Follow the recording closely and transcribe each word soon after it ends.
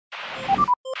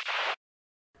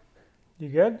You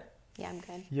good? Yeah, I'm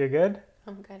good. You good?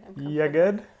 I'm good. You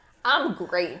good? I'm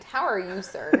great. How are you,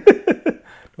 sir?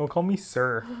 Don't call me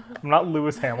sir. I'm not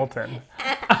Lewis Hamilton.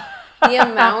 The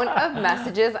amount of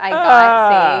messages I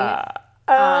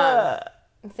got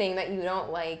saying that you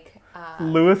don't like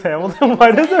Lewis Hamilton?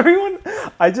 Why does everyone...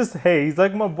 he's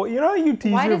like my boy. You know how you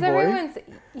tease why your does boy? everyone say,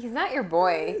 he's not your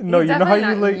boy. No, He's you know how you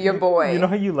definitely not like your boy. You know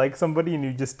how you like somebody and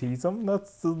you just tease them?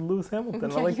 That's Lewis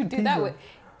Hamilton. Yeah, I like you to do tease that him. with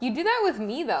you do that with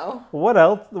me though. What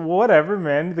else? Whatever,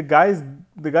 man. The guy's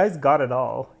got it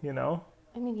all, you know?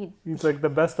 I mean, He's like the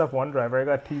best F1 driver. I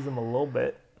got to tease him a little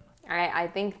bit. I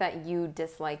think that you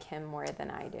dislike him more than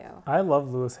I do. I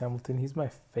love Lewis Hamilton. He's my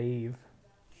fave.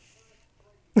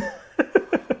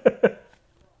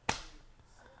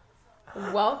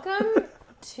 Welcome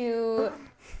to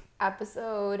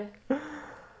episode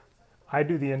I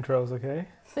do the intros, okay?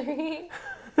 3.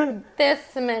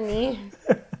 This many.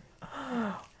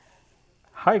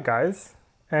 Hi, guys,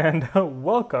 and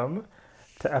welcome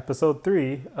to episode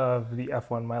 3 of the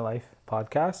F1 My Life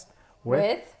podcast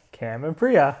with Cam and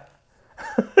Priya.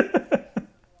 I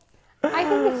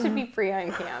think it should be Priya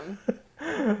and Cam.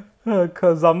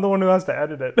 Because I'm the one who has to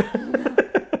edit it.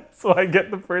 So I get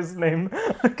the first name.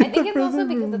 I think it's also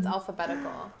because it's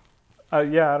alphabetical.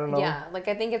 Yeah, I don't know. Yeah, like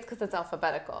I think it's because it's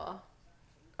alphabetical.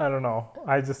 I don't know.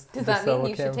 I just... Does that mean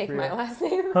you should take my last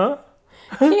name? Huh?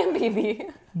 Cam baby.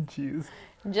 Jeez.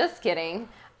 Just kidding.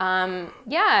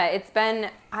 Yeah, it's been...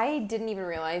 I didn't even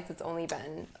realize it's only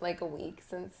been like a week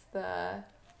since the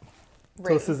race.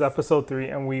 So this is episode 3,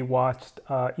 and we watched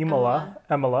Imola.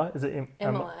 Imola. Is it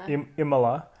Imola.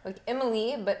 Imola? Like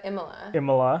Emily, but Imola.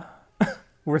 Imola.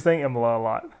 We're saying Imola a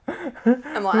lot.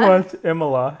 Imola. We watched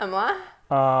Imola.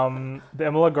 Imola? The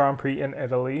Imola Grand Prix in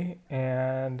Italy,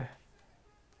 and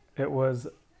it was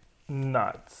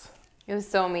nuts. It was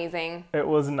so amazing. It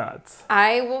was nuts.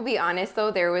 I will be honest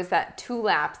though, there was that 2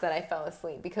 laps that I fell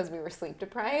asleep because we were sleep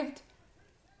deprived.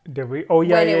 Did we? Oh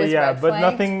yeah, When it was yeah. red But flagged.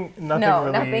 nothing No,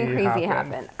 really nothing crazy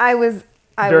happened. happened. I was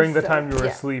During the so- time you were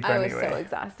yeah, asleep I anyway. was so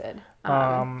exhausted.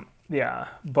 Yeah,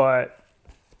 but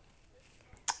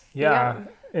yeah,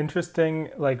 interesting,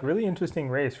 like really interesting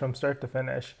race from start to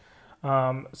finish.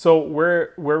 So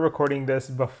we're recording this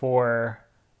before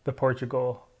the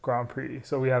Portugal Grand Prix,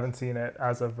 so we haven't seen it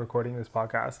as of recording this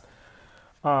podcast.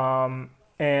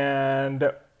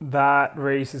 And that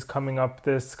race is coming up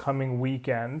this coming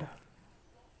weekend,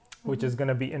 which is going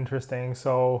to be interesting.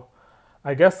 So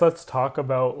I guess let's talk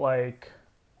about like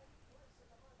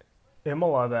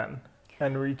Imola then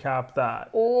and recap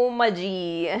that. Oh my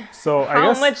G. So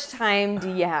How much time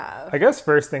do you have? I guess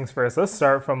first things first, let's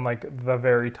start from like the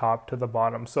very top to the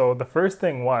bottom. So the first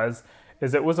thing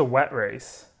is it was a wet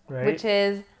race, right? Which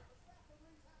is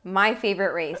my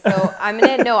favorite race. So I'm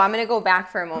gonna go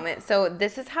back for a moment. So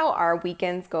this is how our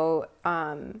weekends go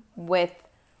with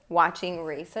watching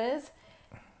races.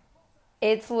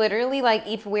 It's literally like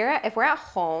if we're at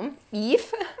home,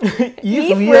 if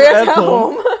we're at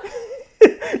home.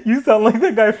 You sound like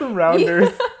the guy from Rounders.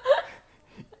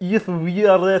 If we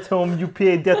are at home, you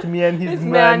pay that man his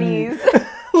money.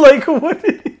 Like what?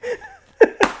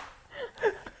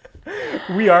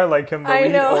 We are like him, though. We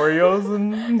eat Oreos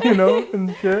and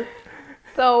and shit.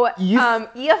 So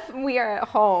if we are at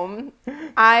home,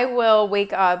 I will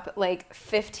wake up like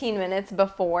 15 minutes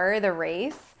before the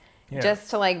race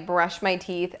just to like brush my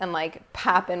teeth and like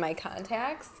pop in my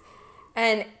contacts.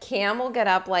 And Cam will get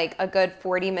up like a good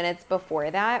 40 minutes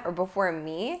before that or before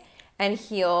me, and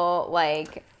he'll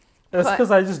like... That's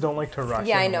because I just don't like to rush.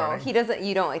 Yeah, I know. Morning. He doesn't.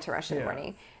 You don't like to rush in the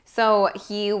morning. So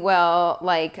he will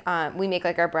like we make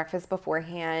like our breakfast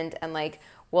beforehand, and like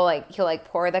he'll like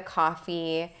pour the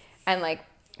coffee and like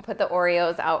put the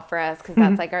Oreos out for us because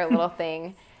that's like our little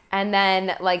thing. And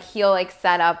then like he'll like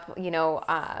set up,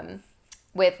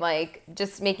 with like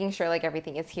just making sure like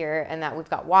everything is here and that we've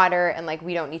got water and like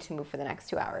we don't need to move for the next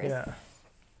 2 hours. Yeah.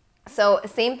 So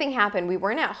same thing happened. We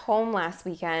weren't at home last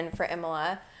weekend for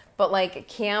Imola, but like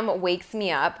Cam wakes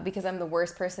me up because I'm the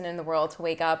worst person in the world to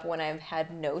wake up when I've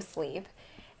had no sleep,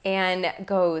 and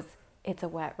goes, "It's a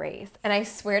wet race." And I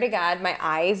swear to God, my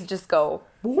eyes just go,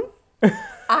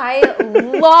 I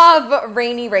love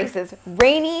rainy races.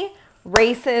 Rainy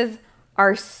races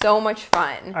are so much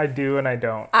fun. I do and I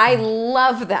don't. I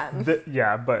love them.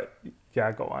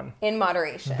 Go on. In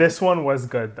moderation. This one was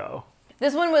good though.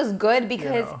 This one was good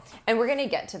because, and we're going to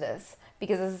get to this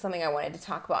because this is something I wanted to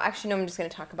talk about. Actually, no, I'm just going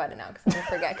to talk about it now because I'm going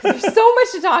to forget because there's so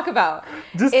much to talk about.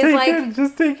 Just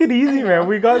take it easy, man.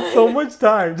 We got so much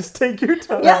time. Just take your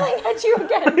time. Yelling at you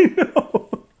again. I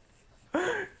know.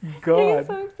 God. I'm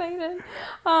so excited.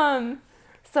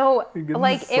 So You're getting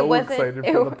like so excited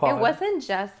for the pod. it wasn't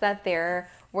just that there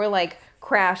were like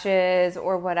crashes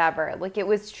or whatever. Like it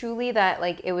was truly that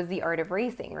like it was the art of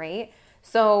racing, right?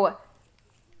 So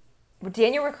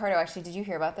Daniel Ricciardo, actually, did you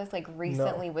hear about this? Like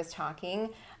recently was talking.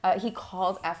 He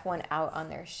called F1 out on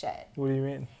their shit. What do you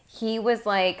mean? He was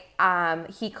like,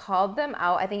 he called them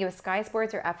out. I think it was Sky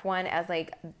Sports or F1 as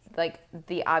like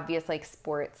the obvious like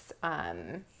sports,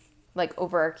 like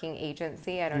overarching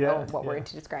agency. I don't know what word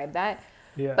to describe that.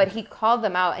 Yeah. But he called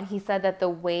them out and he said that the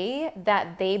way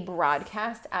that they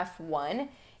broadcast F1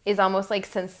 is almost like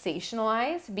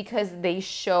sensationalized because they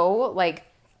show like,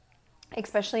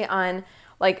 especially on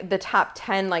like the top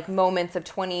 10 like moments of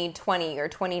 2020 or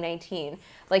 2019,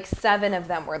 like 7 of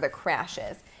them were the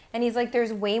crashes. And he's like,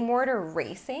 there's way more to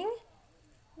racing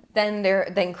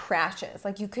than crashes.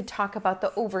 Like you could talk about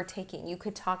the overtaking. You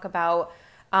could talk about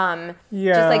just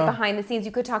like behind the scenes.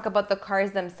 You could talk about the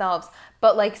cars themselves.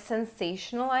 But like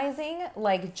sensationalizing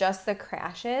like just the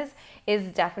crashes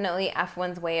is definitely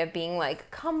F1's way of being like,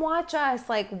 come watch us.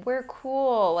 Like we're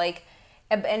cool. Like,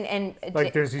 and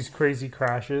like there's these crazy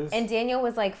crashes. And Daniel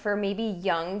was like, for maybe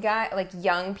young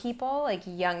people, like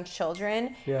young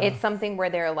children, it's something where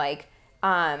they're like,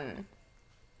 that's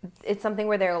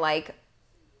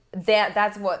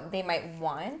what they might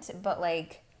want, but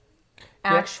like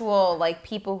actual like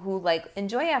people who like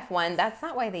enjoy F1, that's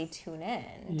not why they tune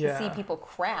in to see people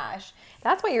crash.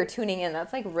 That's why you're tuning in.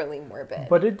 That's like really morbid.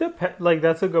 But it depends. Like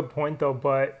that's a good point though.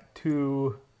 But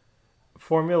to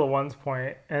Formula One's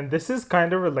point, and this is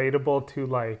kind of relatable to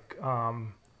like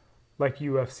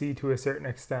UFC to a certain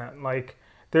extent. Like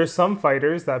there's some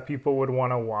fighters that people would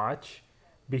want to watch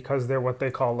because they're what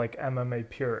they call like MMA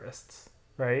purists,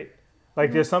 right?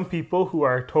 Like there's some people who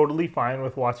are totally fine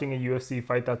with watching a UFC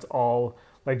fight that's all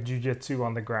like jiu-jitsu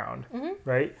on the ground,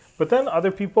 right? But then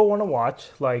other people want to watch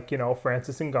like, you know,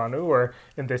 Francis Ngannou or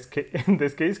in this case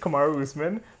Kamaru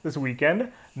Usman this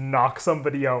weekend knock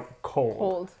somebody out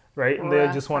cold. Right? And they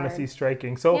just want to see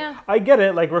striking. So I get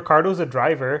it. Like Ricardo's a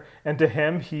driver and to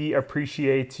him, he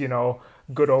appreciates, you know,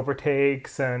 good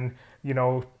overtakes and, you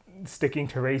know, sticking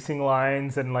to racing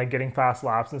lines and like getting fast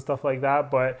laps and stuff like that.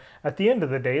 But at the end of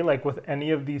the day, like with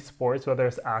any of these sports, whether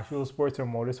it's actual sports or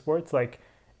motorsports, like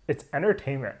it's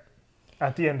entertainment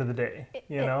at the end of the day,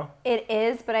 you know? It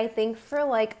is, but I think for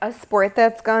like a sport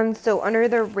that's gone so under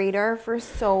the radar for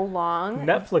so long.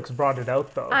 Netflix brought it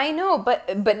out though. I know,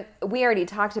 but we already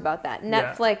talked about that.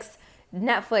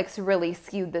 Netflix really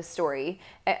skewed the story.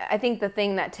 I think the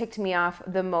thing that ticked me off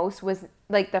the most was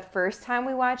like the first time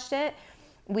we watched it,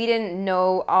 we didn't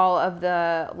know all of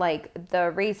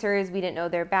the racers. We didn't know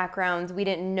their backgrounds. We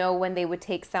didn't know when they would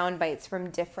take sound bites from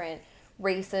different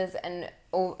races and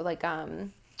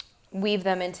weave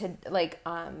them into like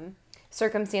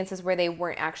circumstances where they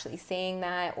weren't actually saying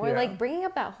that, or like bringing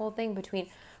up that whole thing between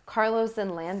Carlos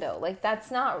and Lando. Like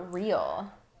that's not real.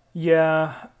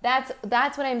 Yeah. That's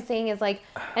what I'm saying is like,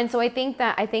 and so I think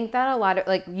that a lot of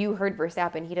like you heard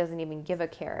Verstappen, he doesn't even give a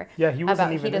care. Yeah, he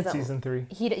wasn't even in season 3.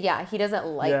 He doesn't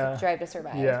like Drive to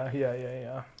Survive.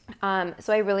 Yeah.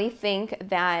 So I really think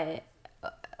that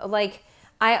like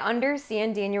I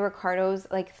understand Daniel Ricciardo's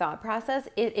like thought process.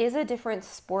 It is a different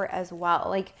sport as well.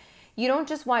 Like you don't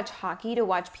just watch hockey to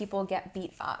watch people get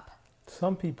beat up.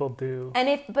 Some people do.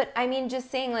 But I mean, just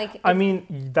saying like... I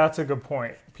mean, that's a good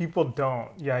point. People don't.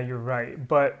 Yeah, you're right.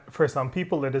 But for some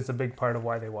people, it is a big part of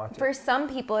why they watch it. For some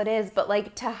people it is, but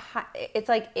like it's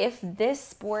like if this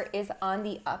sport is on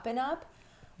the up and up,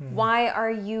 why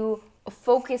are you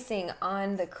focusing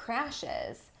on the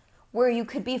crashes where you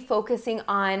could be focusing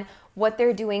on what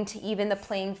they're doing to even the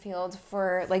playing field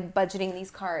for like budgeting these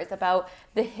cars, about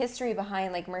the history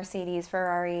behind like Mercedes,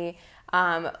 Ferrari,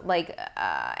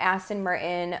 Aston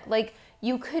Martin. Like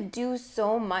you could do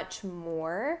so much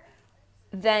more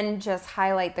than just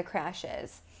highlight the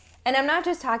crashes. And I'm not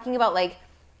just talking about like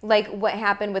what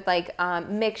happened with like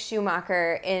Mick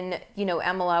Schumacher in, you know,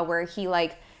 Imola, where he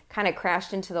like kind of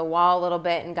crashed into the wall a little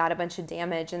bit and got a bunch of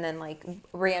damage and then like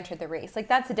re-entered the race. Like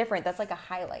that's different. That's like a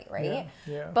highlight, right?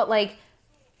 Yeah. But like,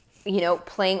 you know,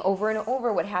 playing over and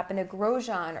over what happened to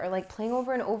Grosjean, or like playing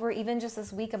over and over even just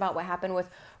this week about what happened with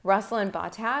Russell and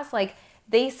Bottas, like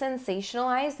they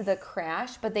sensationalized the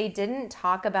crash, but they didn't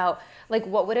talk about like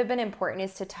what would have been important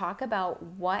is to talk about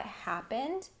what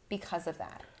happened because of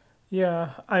that.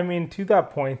 Yeah, I mean, to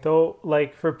that point though,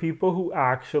 like for people who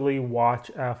actually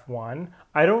watch F1,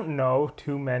 I don't know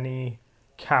too many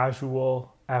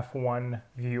casual F1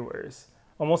 viewers.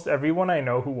 Almost everyone I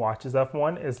know who watches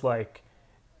F1 is like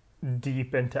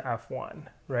deep into F1,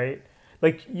 right?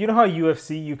 like, you know how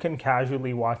UFC, you can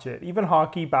casually watch it. Even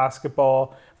hockey,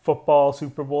 basketball, football,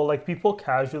 Super Bowl, like people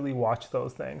casually watch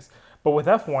those things. But with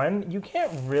F1, you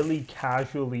can't really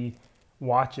casually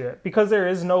watch it because there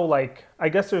is no like, I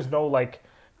guess there's no like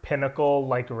pinnacle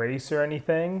like race or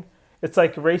anything. It's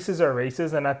like races are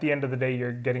races, and at the end of the day,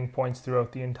 you're getting points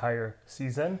throughout the entire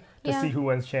season to see who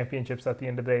wins championships at the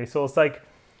end of the day. So it's like,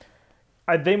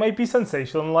 they might be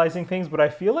sensationalizing things, but I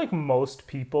feel like most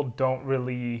people don't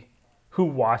really, who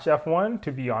watch F1,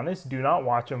 to be honest, do not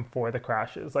watch them for the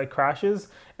crashes. Like crashes,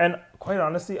 and quite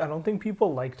honestly, I don't think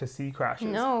people like to see crashes.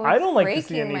 No, I don't like to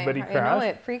see anybody crash. No,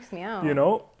 it freaks me out. You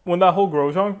know, when that whole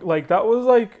Grosjean, like that was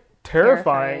like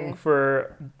terrifying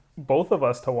for both of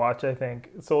us to watch, I think.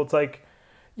 So it's like,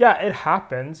 yeah, it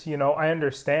happens, you know, I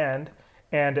understand.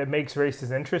 And it makes races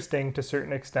interesting to a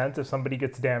certain extent if somebody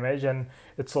gets damaged and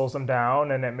it slows them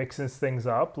down and it mixes things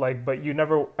up. Like, but you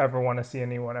never ever want to see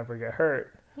anyone ever get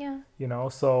hurt. Yeah. You know,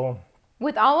 so.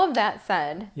 With all of that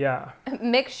said, yeah,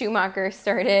 Mick Schumacher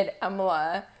started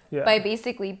Imola by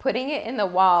basically putting it in the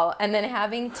wall and then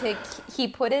he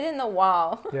put it in the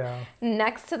wall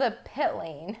next to the pit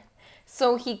lane.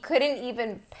 So he couldn't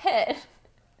even pit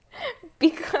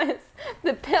because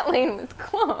the pit lane was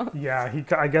closed. Yeah,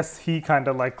 I guess he kind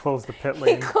of like closed the pit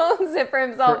lane. He closed it for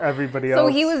himself. For everybody else. So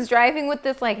he was driving with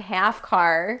this like half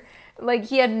car. Like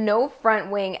he had no front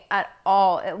wing at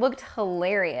all. It looked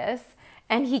hilarious.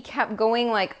 And he kept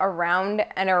going like around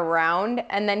and around.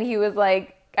 And then he was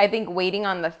like, I think waiting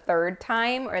on the third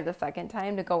time or the second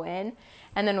time to go in.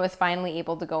 And then was finally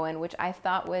able to go in, which I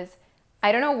thought was,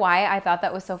 I don't know why I thought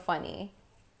that was so funny.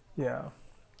 Yeah.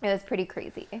 It was pretty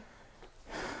crazy.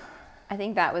 I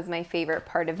think that was my favorite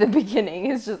part of the beginning,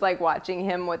 is just like watching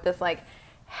him with this like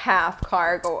half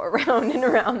car go around and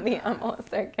around the Imola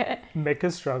circuit. Mick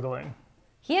is struggling.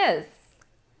 He is.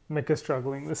 Mick is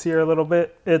struggling this year a little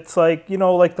bit. It's like, you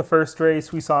know, like the first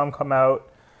race, we saw him come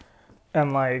out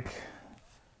and like,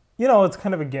 you know, it's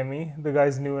kind of a gimme. The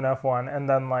guy's new in F1. And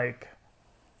then like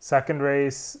second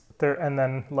race, third, and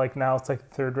then like now it's like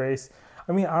the third race.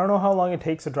 I mean, I don't know how long it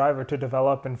takes a driver to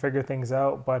develop and figure things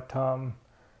out, but,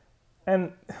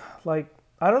 and like,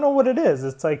 I don't know what it is.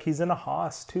 It's like he's in a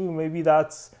Haas too. Maybe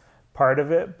that's part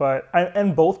of it, but,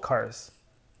 and both cars.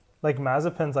 Like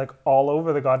Mazepin's like all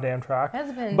over the goddamn track.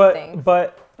 Mazepin stinks.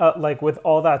 But like with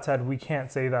all that said, we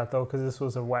can't say that though, because this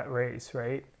was a wet race,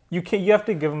 right? You have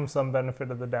to give him some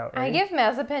benefit of the doubt, right? I give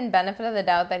Mazepin benefit of the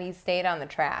doubt that he stayed on the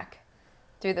track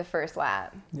through the first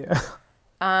lap. Yeah.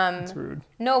 It's rude.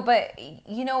 No, but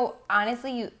you know,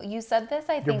 honestly, you said this,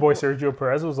 I think. Your boy Sergio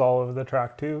Perez was all over the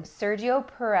track too. Sergio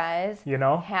Perez, you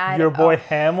know, your boy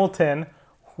Hamilton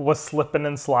was slipping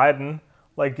and sliding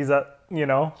like he's at, you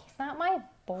know. He's not my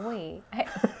boy.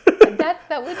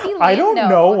 That would be lame. I don't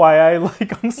know why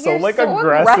I'm so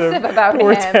aggressive about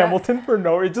towards him. Hamilton for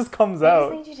no. It just comes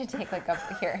out. I just need you to take like up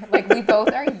here. Like we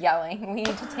both are yelling. We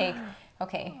need to take.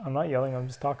 Okay. I'm not yelling. I'm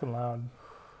just talking loud.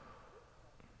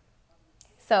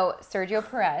 So Sergio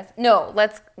Perez. No,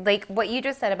 let's like what you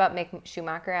just said about Mick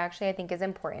Schumacher. Actually, I think is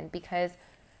important because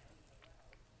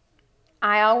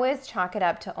I always chalk it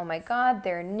up to, oh my God,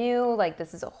 they're new. Like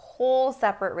this is a whole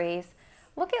separate race.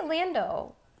 Look at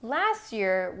Lando. Last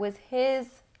year was his.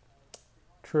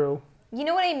 True. You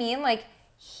know what I mean? Like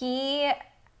he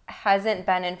hasn't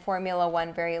been in Formula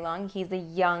One very long. He's a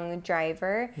young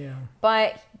driver. Yeah.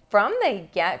 But from the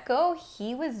get-go,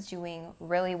 he was doing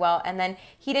really well. And then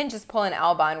he didn't just pull an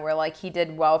Albon where like he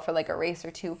did well for like a race or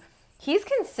two. He's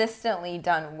consistently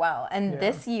done well. And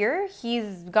this year,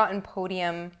 he's gotten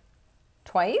podium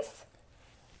twice.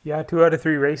 Yeah, 2 out of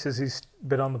 3 races he's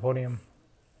been on the podium.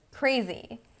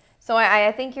 Crazy. So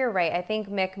I think you're right. I think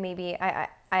Mick maybe, I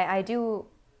don't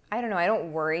know, I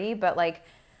don't worry, but like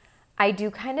I do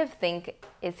kind of think,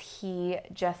 is he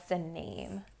just a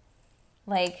name?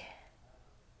 Like,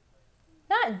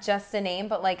 not just a name,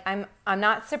 but like I'm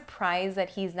not surprised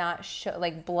that he's not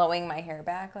like blowing my hair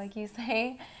back, like you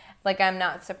say. Like I'm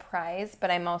not surprised,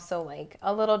 but I'm also like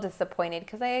a little disappointed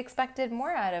because I expected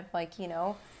more out of like, you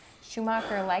know,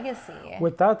 Schumacher legacy.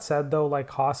 With that said though, like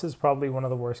Haas is probably one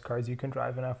of the worst cars you can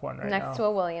drive in F1 right now. Next to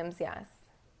a Williams, yes.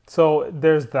 So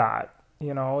there's that,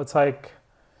 you know, it's like,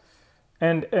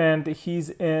 and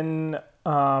he's in,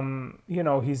 you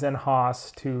know, he's in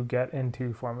Haas to get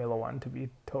into Formula One, to be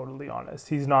totally honest.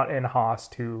 He's not in Haas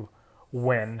to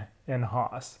win in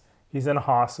Haas. He's in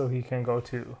Haas so he can go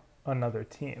to another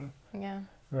team. Yeah.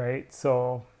 Right?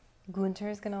 So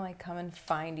Gunter's going to like come and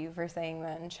find you for saying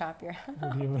that and chop your head off.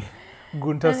 What do you mean?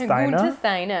 Gunter Steiner? Gunter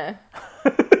Steiner.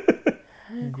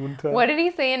 Gunter. What did he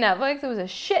say in Netflix? It was a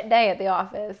shit day at the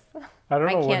office. I don't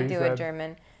know what he said. I can't do a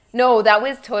German. No, that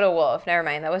was Toto Wolff. Never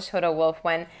mind. That was Toto Wolff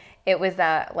when it was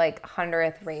that like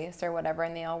 100th race or whatever,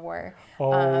 and they all wore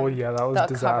Yeah, that was the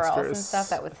disastrous. coveralls and stuff.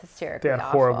 That was hysterically They had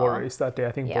awful. horrible race that day.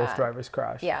 I think Yeah. both drivers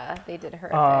crashed. Yeah, they did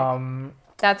horrific.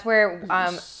 That's where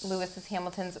Lewis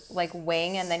Hamilton's like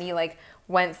wing, and then he like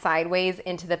went sideways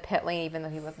into the pit lane, even though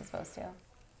he wasn't supposed to.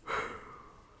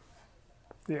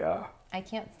 Yeah. I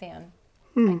can't stand.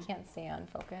 I can't stay on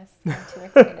focus. I'm too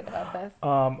excited about this.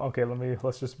 Okay,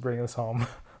 let's just bring this home.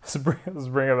 let's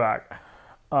bring it back.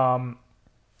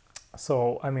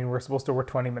 So, I mean, we're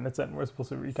 20 minutes in. We're supposed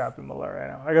to recap Imola right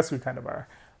now. I guess we kind of are.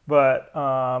 But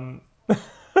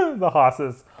the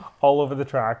Haas's all over the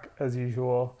track as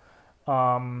usual.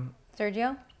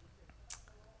 Sergio?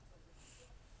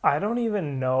 I don't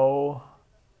even know.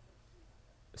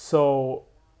 So,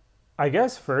 I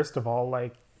guess first of all,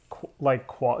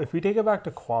 if we take it back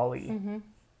to quali,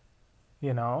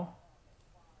 you know,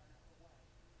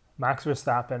 Max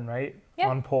Verstappen, right,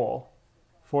 on pole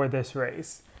for this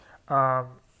race. Yeah,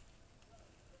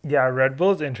 Red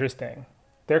Bull's interesting.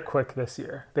 They're quick this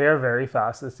year. They are very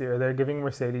fast this year. They're giving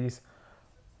Mercedes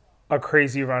a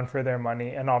crazy run for their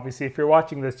money. And obviously, if you're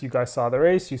watching this, you guys saw the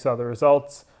race, you saw the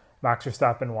results. Max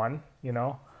Verstappen won, you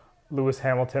know. Lewis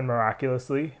Hamilton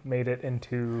miraculously made it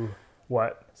into,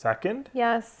 second?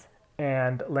 Yes.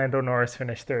 And Lando Norris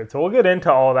finished third. So we'll get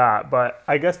into all that. But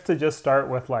I guess to just start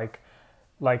with, like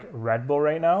Red Bull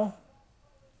right now.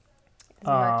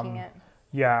 Marking it.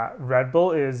 Yeah, Red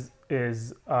Bull is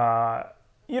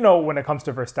when it comes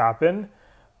to Verstappen,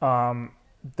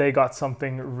 they got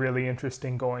something really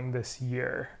interesting going this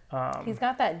year. He's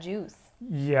got that juice.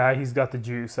 Yeah, he's got the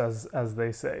juice, as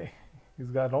they say.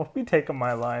 Don't be taking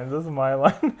my line. This is my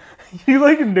line. You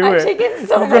knew I'm it. taking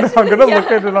so much. I'm gonna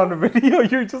look at it on the video.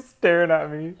 You're just staring at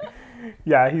me.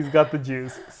 Yeah, he's got the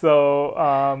juice. So,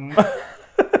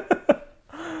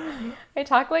 I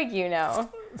talk like you now.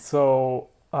 So,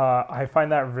 I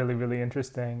find that really, really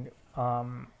interesting.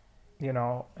 And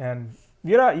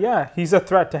he's a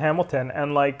threat to Hamilton.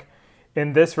 And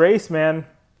in this race, man,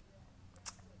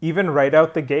 even right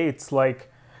out the gates,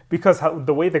 because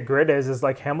the way the grid is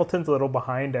Hamilton's a little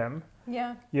behind him.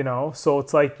 Yeah. So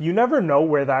it's you never know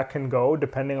where that can go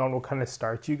depending on what kind of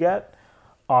start you get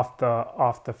off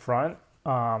the front.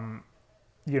 If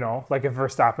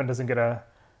Verstappen doesn't get a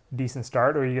decent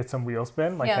start or you get some wheel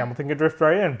spin, Hamilton could drift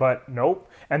right in, but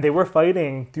nope. And they were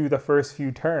fighting through the first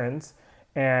few turns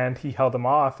and he held them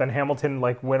off, and Hamilton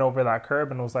went over that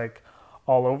curb and was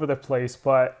all over the place.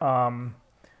 But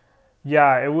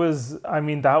yeah, it was,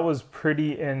 that was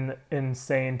pretty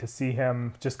insane to see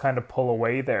him just kind of pull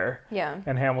away there. Yeah.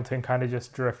 And Hamilton kind of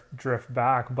just drift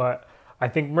back. But I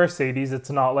think Mercedes,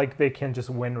 it's not like they can just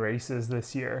win races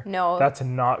this year. No. That's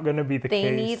not going to be the case.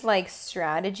 They need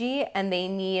strategy, and they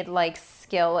need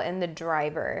skill in the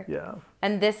driver. Yeah.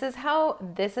 And this is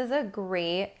a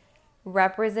great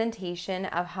representation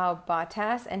of how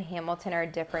Bottas and Hamilton are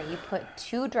different. You put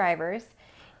two drivers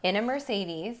in a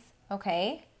Mercedes,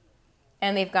 okay?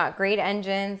 And they've got great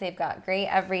engines, they've got great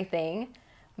everything.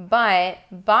 But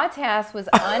Bottas was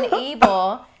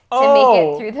unable to make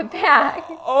it through the pack.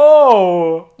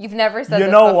 Oh. You've never said this before.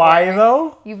 You know why,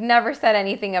 though? You've never said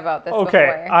anything about this before.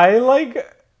 Okay, I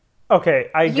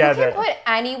get it. You can put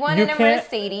anyone in a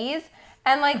Mercedes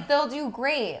and they'll do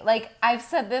great. I've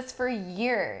said this for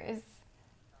years.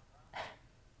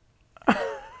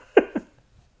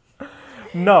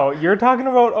 No, you're talking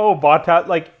about,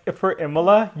 Bottas, for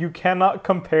Imola, you cannot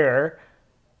compare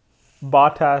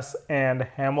Bottas and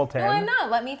Hamilton. No, I'm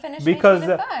not. Let me finish because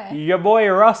your boy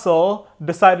Russell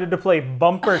decided to play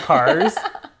bumper cars,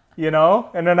 in an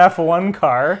F1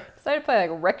 car. Decided to play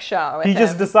rickshaw with He him.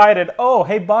 just decided,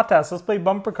 hey, Bottas, let's play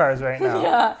bumper cars right now.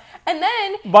 Yeah. And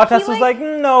then Bottas was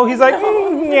no. He's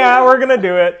yeah, we're going to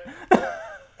do it.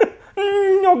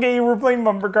 Okay, we're playing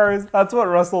bumper cars. That's what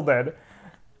Russell did.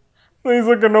 He's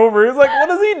looking over. He's what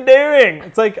is he doing?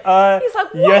 It's he's what is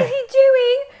he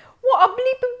doing? What a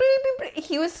bleep, bleep, bleep.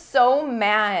 He was so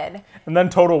mad. And then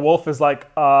Toto Wolff is sit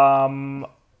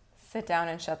down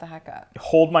and shut the heck up.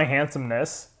 Hold my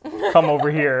handsomeness. Come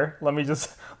over here. Let me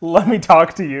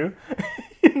talk to you.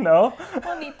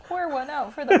 Let me pour one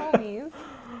out for the homies.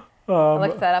 I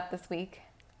looked that up this week.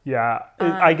 Yeah.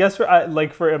 I guess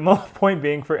for Imola, point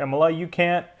being for Imola, you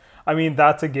can't,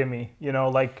 that's a gimme,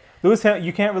 Lewis Hamilton,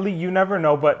 you can't really, you never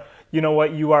know, but you know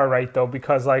what, you are right though,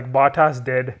 because Bottas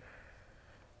did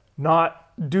not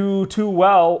do too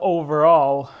well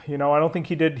overall. I don't think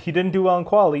he didn't do well in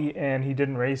quali, and he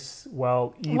didn't race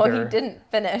well either. Well, he didn't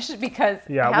finish because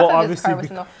half of his car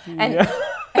was in the... And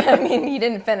I mean, he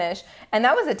didn't finish. And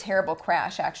that was a terrible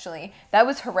crash, actually. That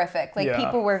was horrific. Like,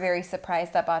 people were very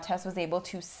surprised that Bottas was able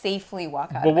to safely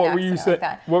walk out of an accident like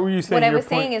that. What were you saying? What I was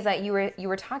saying is that you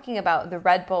were talking about the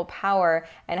Red Bull power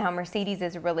and how Mercedes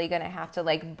is really going to have to,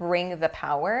 like, bring the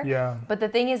power. Yeah. But the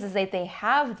thing is that they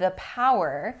have the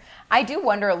power. I do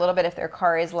wonder a little bit if their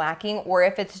car is lacking or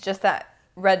if it's just that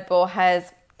Red Bull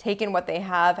has taken what they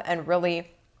have and really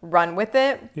run with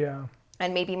it. Yeah.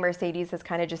 And maybe Mercedes has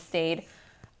kind of just stayed,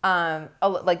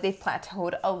 like they've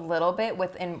plateaued a little bit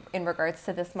in regards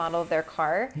to this model of their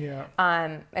car. Yeah.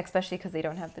 Especially because they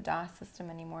don't have the DAS system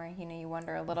anymore. You know, you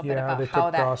wonder a little bit Yeah, about they how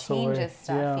took that DAS changes away.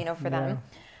 stuff, Yeah, you know, for yeah. them.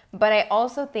 But I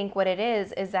also think what it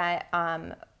is that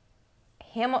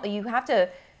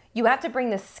you have to bring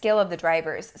the skill of the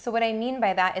drivers. So what I mean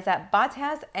by that is that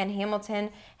Bottas and Hamilton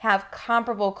have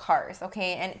comparable cars,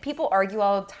 okay? And people argue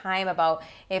all the time about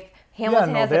if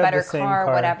Hamilton has a better car,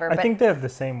 whatever. I think they have the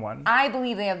same one. I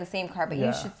believe they have the same car, but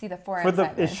you should see the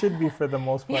 4M7. It should be for the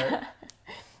most part. Yeah.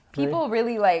 People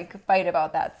really like fight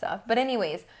about that stuff. But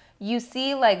anyways, you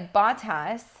see like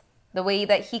Bottas, the way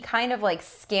that he kind of like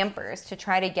scampers to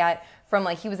try to get from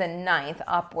like he was a 9th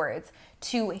upwards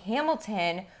to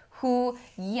Hamilton, who,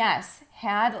 yes,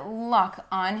 had luck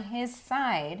on his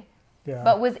side,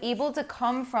 but was able to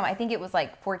come from, I think it was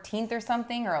like 14th or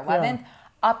something, or 11th,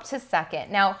 up to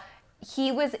 2nd. Now,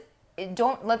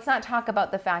 let's not talk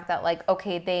about the fact that like,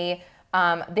 okay, they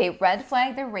red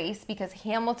flagged the race because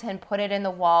Hamilton put it in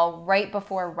the wall right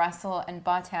before Russell and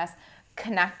Bottas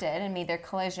connected and made their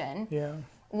collision. Yeah.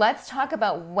 Let's talk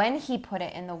about when he put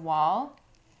it in the wall,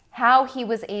 how he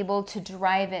was able to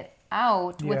drive it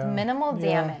out with minimal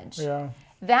damage. Yeah.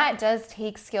 That does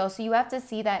take skill. So you have to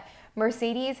see that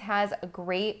Mercedes has a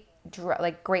great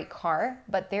car,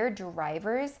 but their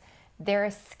drivers,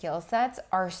 their skill sets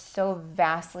are so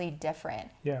vastly different.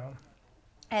 Yeah.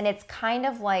 And it's kind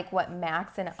of like what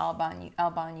Max and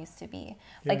Albon used to be.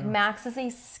 Like Max is a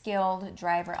skilled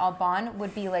driver. Albon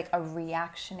would be like a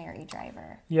reactionary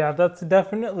driver. Yeah, that's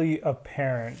definitely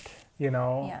apparent, you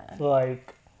know? Yeah.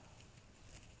 Like,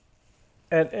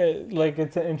 like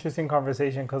it's an interesting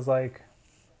conversation because like,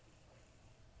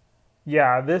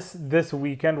 yeah, this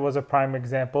weekend was a prime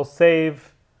example.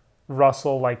 Save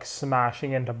Russell like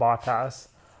smashing into Bottas.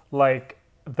 Like,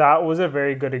 that was a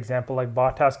very good example. Like,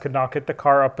 Bottas could not get the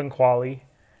car up in quali,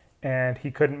 and he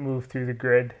couldn't move through the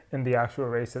grid in the actual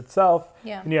race itself.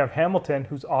 Yeah. And you have Hamilton,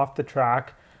 who's off the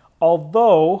track.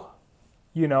 Although,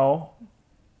 you know,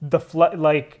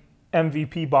 like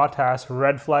MVP Bottas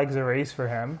red flags a race for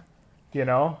him. You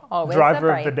know, always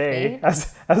driver of the day,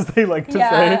 as they like to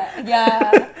say.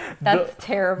 Yeah, that's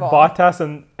terrible. Bottas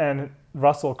and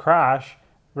Russell crash.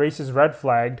 Race is red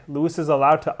flagged. Lewis is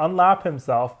allowed to unlap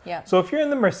himself. Yeah. So if you're in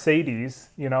the Mercedes,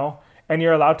 you know, and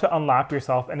you're allowed to unlap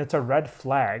yourself and it's a red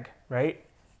flag, right?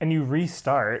 And you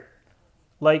restart,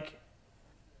 like,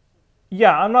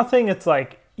 yeah, I'm not saying it's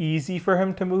like easy for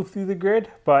him to move through the grid,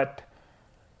 but,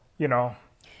 you know,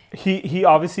 he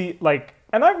obviously like,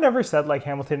 and I've never said like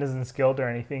Hamilton isn't skilled or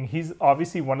anything. He's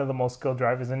obviously one of the most skilled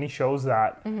drivers, and he shows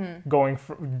that going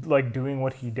for, like doing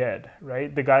what he did,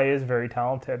 right? The guy is very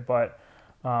talented, but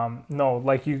no,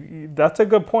 like that's a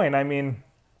good point. I mean,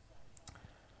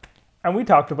 and we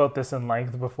talked about this in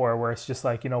length before, where it's just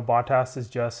like, you know, Bottas is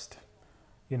just,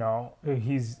 you know,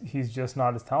 he's just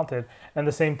not as talented. And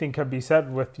the same thing could be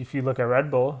said with, if you look at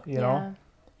Red Bull, you know,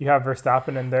 you have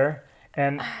Verstappen in there.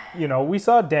 And, you know, we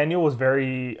saw Daniel was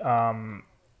very,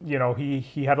 you know,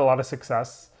 he had a lot of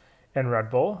success in Red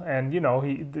Bull. And, you know,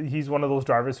 he's one of those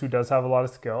drivers who does have a lot of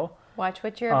skill. Watch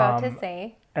what you're about to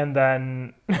say. And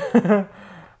then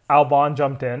Albon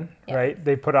jumped in, right?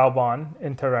 They put Albon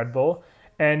into Red Bull.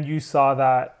 And you saw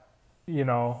that, you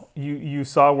know, you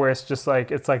saw where it's just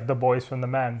like, it's like the boys from the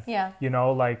men. Yeah. You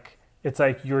know, like, it's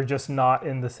like you're just not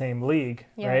in the same league,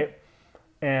 right?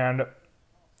 And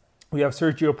we have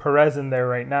Sergio Perez in there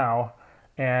right now.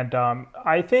 And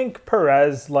I think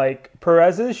Perez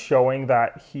is showing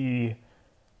that he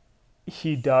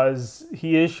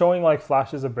is showing like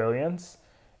flashes of brilliance.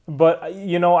 But,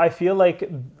 you know, I feel like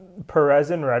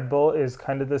Perez in Red Bull is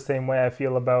kind of the same way I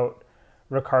feel about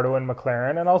Ricciardo and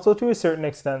McLaren, and also to a certain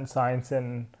extent Sainz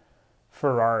and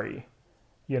Ferrari,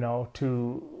 you know,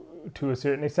 to a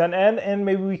certain extent. And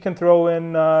maybe we can throw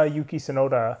in Yuki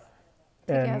Tsunoda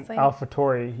and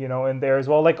AlphaTauri, you know, in there as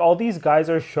well. Like, all these guys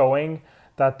are showing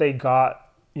that they got,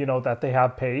 you know, that they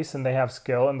have pace and they have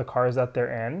skill in the cars that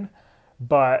they're in.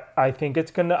 But I think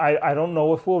it's going to, I don't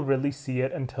know if we'll really see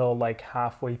it until like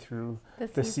halfway through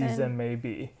the season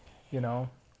maybe, you know.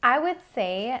 I would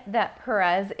say that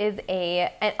Perez is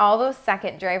and all those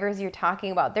second drivers you're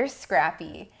talking about, they're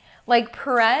scrappy. Like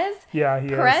Perez, Yeah, he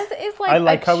Perez is. is like I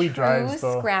like a how he true drives,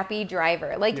 though. scrappy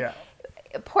driver. Like, Yeah.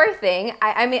 poor thing.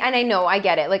 I mean, and I know, I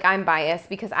get it. Like, I'm biased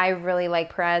because I really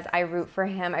like Perez. I root for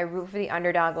him. I root for the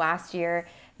underdog last year.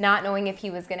 Not knowing if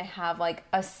he was going to have like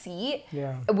a seat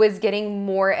was getting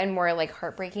more and more like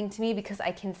heartbreaking to me because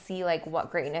I can see like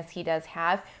what greatness he does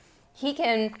have. He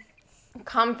can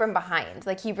come from behind,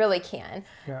 like he really can.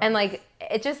 And like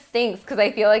it just stinks because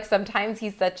I feel like sometimes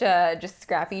he's such a just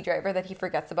scrappy driver that he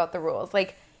forgets about the rules.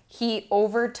 Like he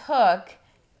overtook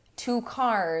 2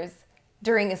 cars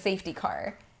during a safety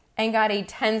car and got a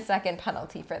 10-second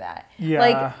penalty for that. Yeah.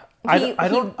 Like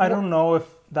I don't know if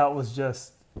that was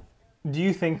just, do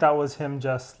you think that was him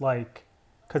just like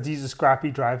because he's a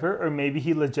scrappy driver, or maybe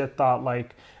he legit thought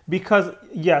like, because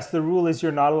yes, the rule is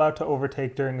you're not allowed to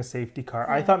overtake during a safety car.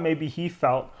 I thought maybe he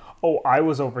felt, oh, I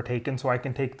was overtaken, so I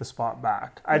can take the spot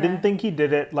back. I didn't think he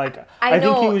did it like, I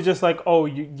think he was just like, oh,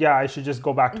 I should just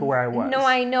go back to where I was. No,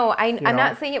 I know. I'm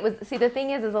not saying it was, see, the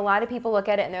thing is a lot of people look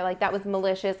at it and they're like, that was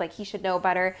malicious, like he should know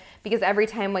better, because every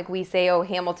time like we say, oh,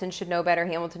 Hamilton should know better,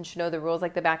 Hamilton should know the rules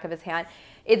like the back of his hand,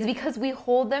 it's because we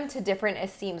hold them to different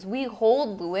esteems. We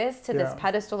hold Lewis to this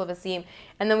pedestal of esteem,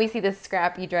 and then we see this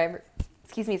scrappy driver,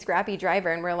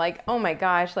 and we're like, oh my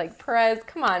gosh, like Perez,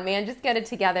 come on, man, just get it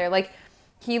together. Like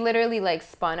he literally like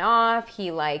spun off.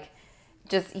 He like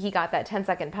he got that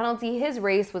 10-second penalty. His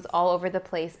race was all over the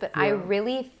place, but I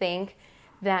really think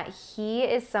that he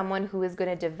is someone who is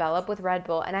going to develop with Red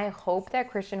Bull, and I hope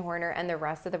that Christian Horner and the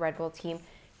rest of the Red Bull team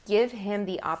give him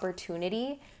the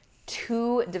opportunity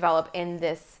to develop in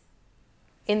Red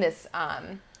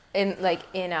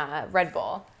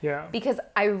Bull. Yeah. Because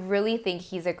I really think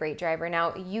he's a great driver.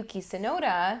 Now, Yuki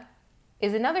Tsunoda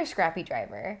is another scrappy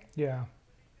driver. Yeah.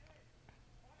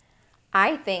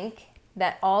 I think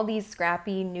that all these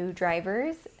scrappy new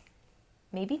drivers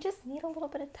maybe just need a little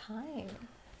bit of time.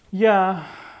 Yeah.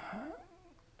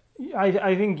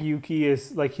 I think Yuki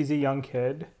is like, he's a young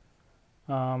kid.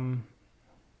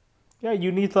 Yeah,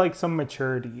 you need like some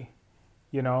maturity,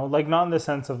 you know, like not in the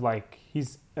sense of like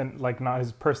he's and like not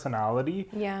his personality.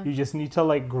 Yeah. You just need to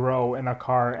like grow in a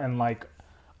car and like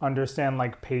understand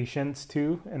like patience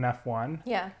too in F1.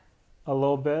 Yeah. A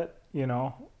little bit, you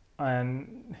know,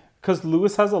 and because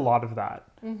Lewis has a lot of that.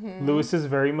 Mm-hmm. Lewis is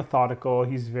very methodical.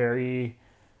 He's very,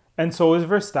 and so is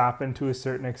Verstappen to a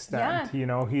certain extent. Yeah. You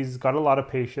know, he's got a lot of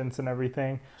patience and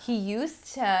everything. He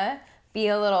used to be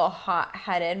a little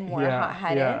hot-headed, more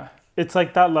hot-headed. Yeah. It's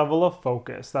like that level of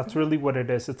focus. That's really what it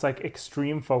is. It's like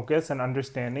extreme focus and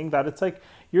understanding that it's like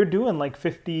you're doing like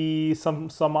 50 some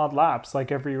odd laps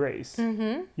like every race.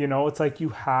 Mm-hmm. You know, it's like you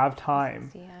have time.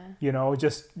 Yeah. You know,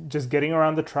 just getting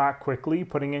around the track quickly,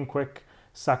 putting in quick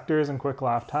sectors and quick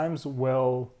lap times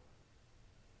will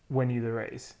win you the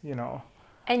race, you know.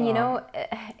 And you know,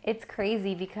 it's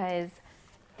crazy because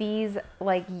these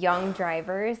like young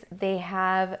drivers, they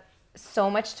have so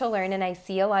much to learn, and I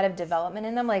see a lot of development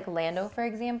in them, like Lando, for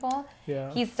example.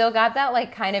 Yeah. He's still got that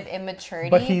like kind of immaturity.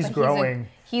 But he's growing.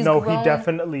 He's grown. He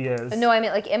definitely is. No, I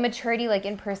mean like immaturity like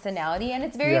in personality, and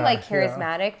it's very like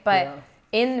charismatic, but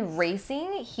in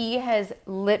racing, he has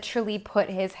literally put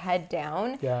his head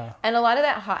down. Yeah. And a lot of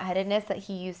that hot-headedness that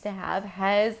he used to have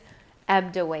has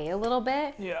ebbed away a little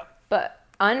bit. Yeah. But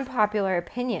unpopular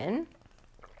opinion,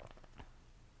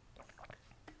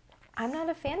 I'm not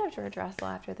a fan of George Russell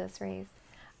after this race.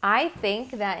 I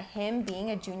think that him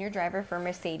being a junior driver for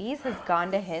Mercedes has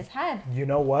gone to his head. You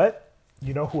know what?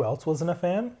 You know who else wasn't a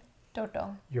fan?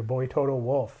 Toto. Your boy Toto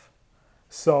Wolff.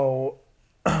 So,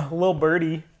 little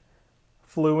birdie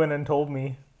flew in and told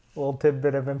me a little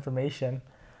tidbit of information.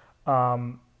 I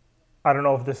don't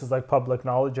know if this is like public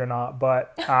knowledge or not,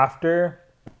 but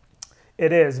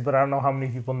it is, but I don't know how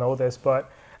many people know this,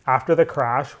 but after the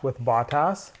crash with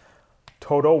Bottas,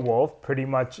 Toto Wolff pretty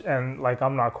much, and like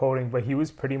I'm not quoting, but he was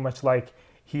pretty much like,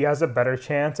 he has a better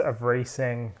chance of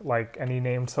racing like, and he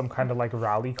named some kind of like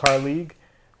rally car league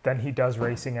than he does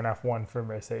racing in F1 for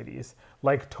Mercedes.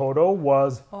 Like Toto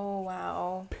was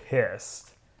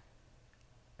pissed.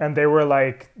 And they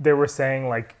were saying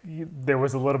like, there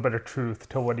was a little bit of truth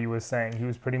to what he was saying. He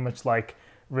was pretty much like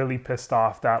really pissed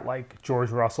off that like George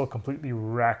Russell completely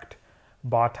wrecked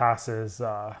Bottas's,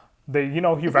 he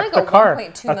wrecked the car.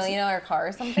 It's like a $1.2 million car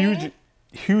or something.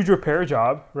 Huge repair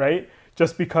job, right?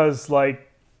 Just because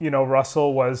like,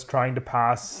 Russell was trying to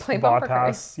pass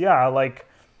Bottas. Yeah, like,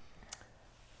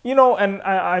 and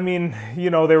I mean,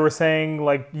 they were saying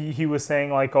like, he was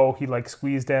saying like, oh, he like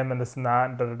squeezed him and this and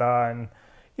that and da-da-da. And,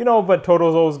 but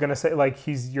Toto's always going to say like,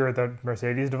 you're the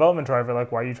Mercedes development driver.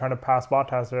 Like, why are you trying to pass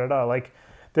Bottas? Da-da-da. Like,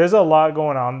 there's a lot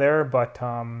going on there, but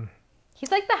He's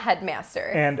like the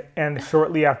headmaster. And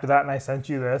shortly after that, and I sent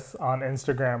you this on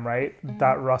Instagram, right?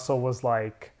 That Russell was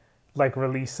like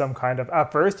released some kind of.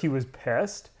 At first, he was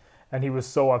pissed and he was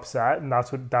so upset, and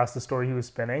that's the story he was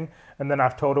spinning. And then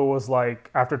after Toto was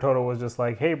just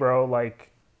like, hey, bro, like,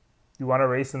 you want to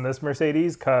race in this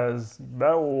Mercedes? Cause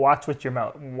watch what your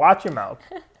mouth. Watch your mouth.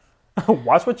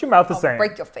 Watch what your mouth is saying.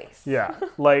 Break your face. Yeah,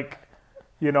 like.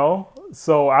 You know,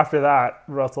 so after that,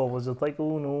 Russell was just like,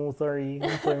 "Oh no, sorry,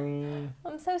 I'm sorry.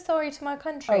 I'm so sorry to my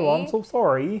country. Oh, I'm so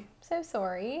sorry. So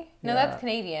sorry. No, Yeah. that's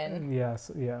Canadian.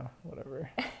 Yes, yeah, whatever."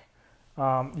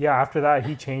 Yeah, after that,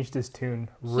 he changed his tune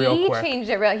real quick. He changed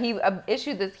it. He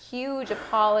issued this huge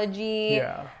apology.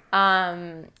 Yeah.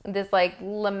 This like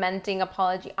lamenting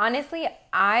apology. Honestly,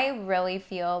 I really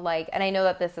feel like, and I know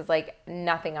that this is like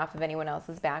nothing off of anyone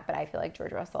else's back, but I feel like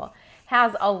George Russell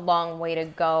has a long way to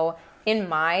go, in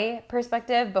my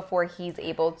perspective, before he's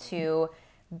able to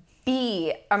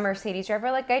be a Mercedes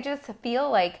driver. Like, I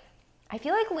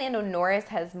feel like Lando Norris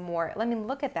has more. I mean,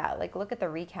 look at that. Like, look at the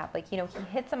recap. Like, you know, he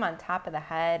hits him on top of the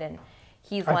head, and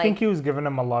I think he was giving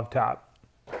him a love tap.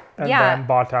 And Yeah. then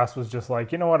Bottas was just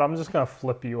like, you know what, I'm just going to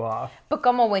flip you off. But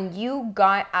Gummo, when you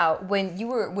got out, when we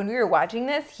were watching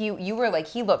this, you were like,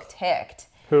 he looked ticked.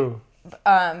 Who?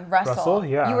 Russell.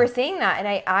 Yeah. You were saying that,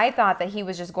 and I thought that he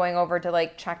was just going over to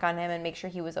like check on him and make sure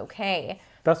he was okay.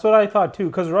 That's what I thought too,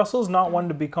 because Russell's not one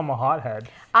to become a hothead.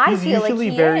 He's feel like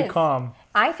usually he very is. calm.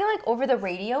 I feel like over the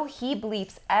radio, he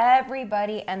bleeps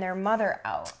everybody and their mother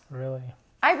out. Really?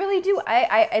 I really do.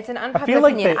 It's an unpopular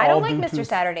like opinion. they I don't all like do Mr. too.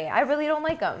 Saturday. I really don't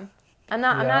like him. I'm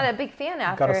not a big fan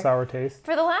after. Got a sour taste.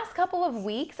 For the last couple of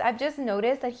weeks, I've just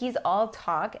noticed that he's all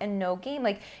talk and no game.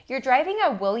 Like, you're driving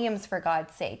a Williams, for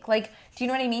God's sake. Like, do you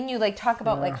know what I mean? You like talk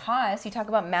about like Haas, you talk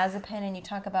about Mazepin, and you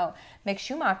talk about Mick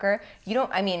Schumacher. You don't.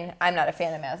 I mean, I'm not a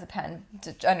fan of Mazepin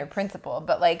under principle,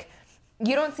 but like,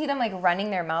 you don't see them like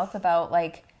running their mouth about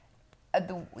like,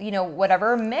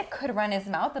 whatever. Mick could run his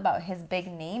mouth about his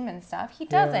big name and stuff. He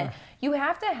doesn't. Yeah. You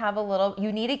have to have a little.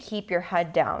 You need to keep your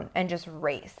head down and just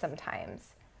race sometimes.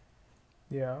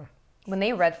 Yeah. When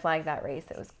they red flagged that race,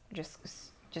 it was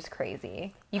just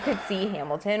crazy. You could see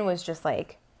Hamilton was just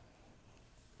like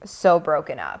so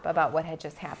broken up about what had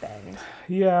just happened.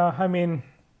 Yeah, I mean,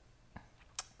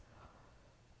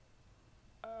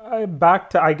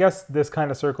 I guess this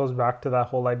kind of circles back to that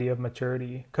whole idea of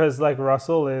maturity. Because, like,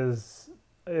 Russell is,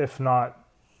 if not,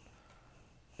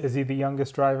 is he the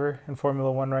youngest driver in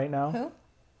Formula One right now? Who?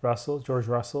 George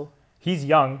Russell. He's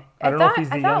young. I don't know if he's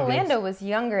the youngest. I thought Lando was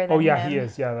younger than him. Oh, yeah, he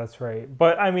is. Yeah, that's right.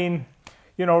 But, I mean,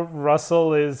 you know,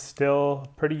 Russell is still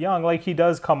pretty young. Like, he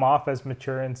does come off as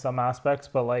mature in some aspects,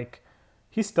 but, like,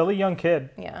 he's still a young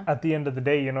kid at the end of the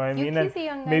day, you know what I mean? He's a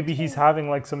young guy maybe too. He's having,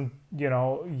 like, some, you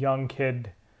know, young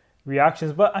kid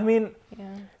reactions. But, I mean,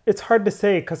 it's hard to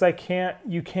say because you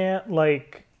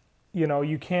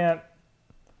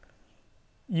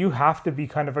have to be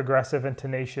kind of aggressive and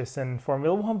tenacious in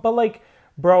Formula One. But, like,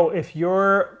 bro, if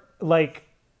you're like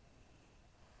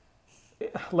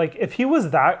if he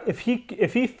was that, if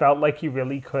he felt like he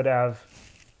really could have,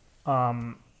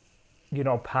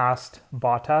 passed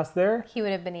Bottas there, He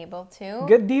would have been able to.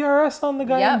 get DRS on the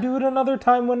guy and do it another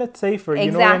time when it's safer.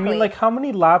 You know what I mean? Exactly. Like, how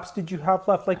many laps did you have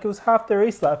left? Like, it was half the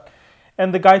race left.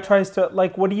 And the guy tries to,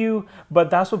 like, but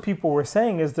that's what people were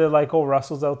saying is they're like, oh,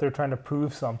 Russell's out there trying to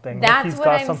prove something. That's like he's what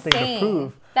got I'm something saying. to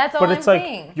prove. That's all but I'm it's like,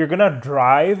 saying. you're going to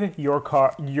drive your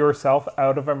car yourself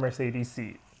out of a Mercedes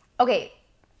seat. Okay,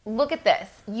 look at this.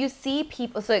 You see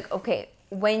people, so like, okay,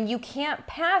 when you can't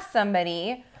pass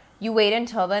somebody, you wait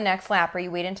until the next lap, or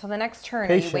you wait until the next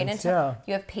turn, or you wait until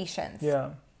you have patience.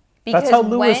 Yeah. Because that's how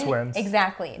Lewis wins.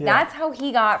 Exactly. Yeah. That's how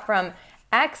he got from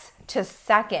X to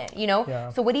second, you know? Yeah.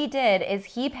 So what he did is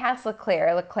he passed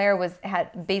Leclerc. Leclerc was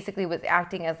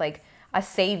acting as like a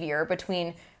savior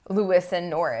between Lewis and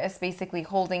Norris, basically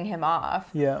holding him off.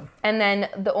 Yeah. And then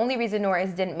the only reason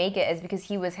Norris didn't make it is because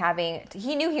he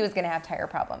knew he was going to have tire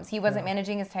problems. He wasn't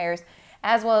managing his tires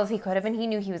as well as he could have, and he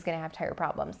knew he was going to have tire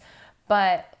problems.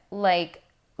 But like,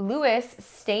 Lewis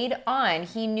stayed on.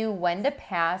 He knew when to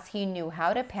pass. He knew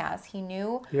how to pass. He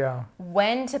knew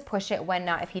when to push it, when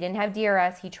not. If he didn't have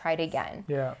DRS, he tried again.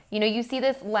 Yeah. You know, you see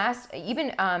this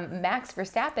even Max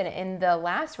Verstappen in the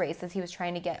last race, as he was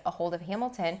trying to get a hold of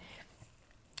Hamilton,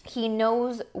 he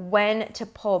knows when to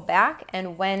pull back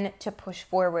and when to push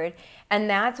forward. And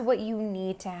that's what you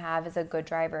need to have as a good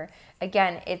driver.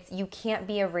 Again, you can't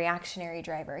be a reactionary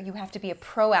driver. You have to be a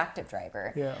proactive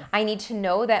driver. Yeah. I need to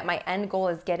know that my end goal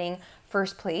is getting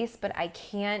first place, but I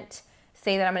can't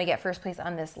say that I'm going to get first place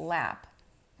on this lap.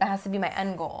 That has to be my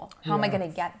end goal. How am I going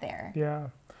to get there? Yeah.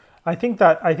 I think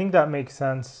that makes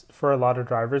sense for a lot of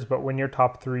drivers, but when you're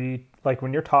top three like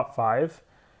when you're top 5,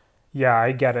 yeah,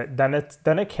 I get it. Then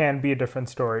it can be a different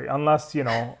story, unless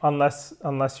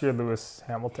unless you're Lewis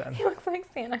Hamilton. He looks like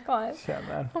Santa Claus. Yeah,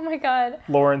 man. Oh my God.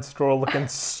 Lawrence Stroll looking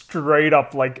straight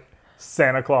up like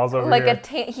Santa Claus over Like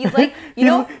here. he's like, He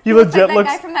looks legit like that looks-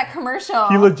 guy from that commercial.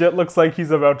 He legit looks like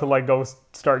he's about to like go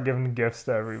start giving gifts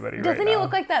to everybody. Doesn't right he now.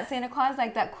 look like that Santa Claus,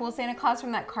 like that cool Santa Claus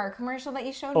from that car commercial that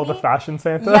you showed me? Oh, the Fashion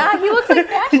Santa? Yeah, he looks like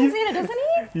Fashion Santa, doesn't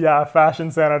he? Yeah,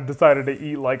 Fashion Santa decided to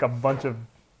eat like a bunch of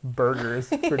burgers,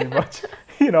 pretty much.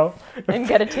 You know, And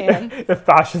get a tan. if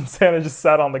Fashion Santa just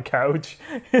sat on the couch,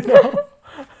 you know.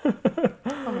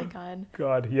 Oh my God.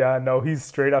 God, yeah, no, he's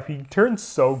straight up. He turned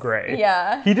so gray.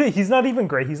 Yeah. He's not even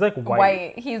gray. He's like white.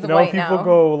 White. He's You know, white people now.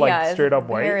 go like Yeah, his straight up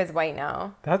white. hair is white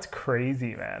now. That's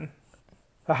crazy, man.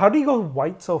 How do you go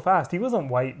white so fast? He wasn't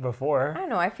white I before. don't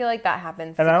know. I feel like that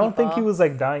happens. And to I don't think he people. was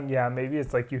like dying. Yeah, maybe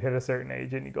it's like you hit a certain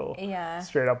age and you go Yeah.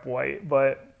 straight up white.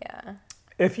 But Yeah.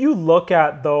 if you look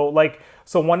at though, like,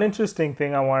 so one interesting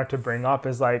thing I wanted to bring up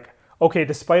is like, okay,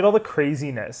 despite all the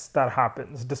craziness that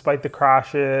happens, despite the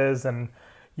crashes and,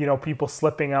 you know, people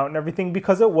slipping out and everything,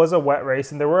 because it was a wet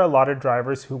race and there were a lot of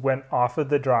drivers who went off of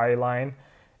the dry line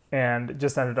and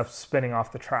just ended up spinning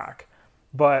off the track.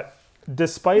 But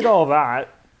despite all that,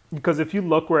 because if you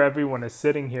look where everyone is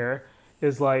sitting here,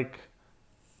 is like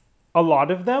a lot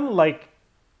of them, like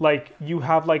you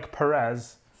have like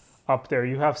Perez up there,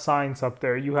 you have Sainz up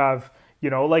there, you have, you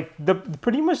know, like the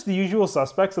pretty much the usual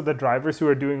suspects of the drivers who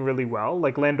are doing really well,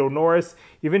 like Lando Norris,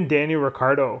 even Daniel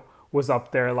Ricciardo was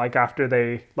up there, like after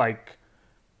they like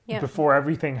Yeah. before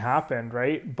everything happened,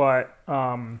 right? But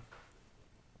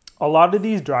a lot of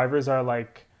these drivers are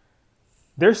like,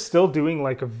 they're still doing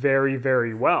like very,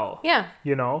 very well. Yeah.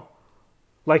 You know,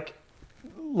 like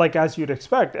as you'd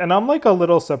expect. And I'm like a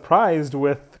little surprised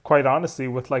with, quite honestly,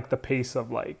 with like the pace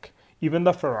of like even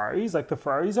the Ferraris. Like the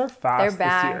Ferraris are fast They're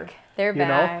this year. back. They're You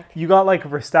back. know, you got like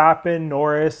Verstappen,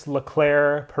 Norris,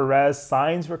 Leclerc, Perez,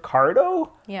 Sainz,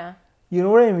 Ricardo. Yeah. You know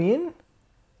what I mean?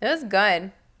 It was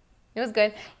good. It was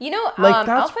good. You know, Like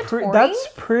AlphaTauri that's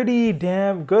pretty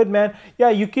damn good, man. Yeah,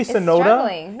 Yuki is Tsunoda.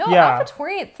 struggling. No, yeah.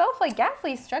 AlphaTauri itself, like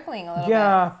Gasly's struggling a little bit.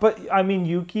 Yeah, but I mean,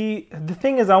 Yuki, the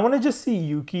thing is, I want to just see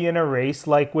Yuki in a race,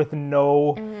 like with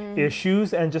no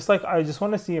issues, and just like, I just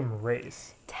want to see him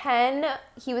race.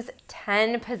 He was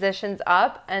 10 positions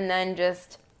up and then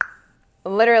just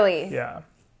literally Yeah,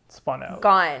 spun out.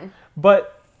 gone.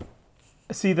 But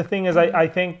see, the thing is, I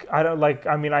think, I don't like,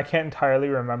 I mean, I can't entirely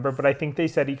remember, but I think they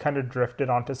said he kind of drifted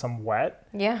onto some wet,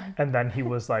 Yeah. and then he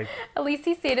was like, At least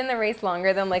he stayed in the race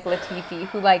longer than like Latifi,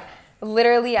 who like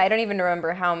literally, I don't even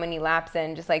remember how many laps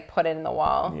in, just like put it in the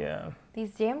wall. yeah.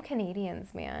 These damn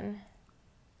Canadians, man.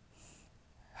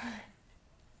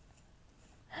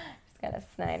 Just got a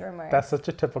snide remark. That's such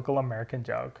a typical American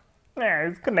joke. Yeah,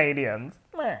 it's Canadians.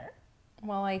 Meh.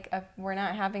 Well, like, we're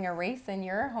not having a race in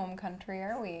your home country,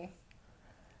 are we?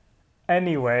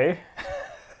 Anyway,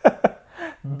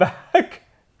 back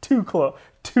too close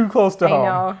to home. I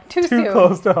know. Too soon.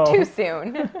 close to home. Too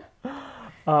soon.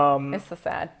 It's so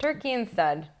sad. Turkey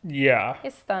instead. Yeah.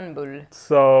 Istanbul.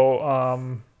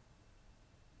 So,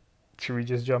 should we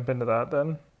just jump into that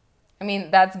then? I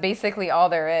mean, that's basically all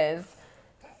there is.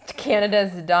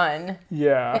 Canada's done.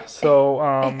 Yeah. So,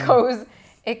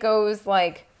 It goes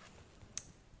like.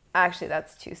 Actually,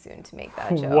 that's too soon to make that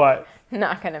joke. what?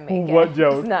 Not gonna make it. What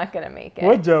joke? It's not gonna make it.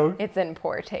 What joke? It's in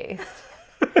poor taste.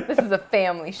 This is a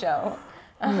family show.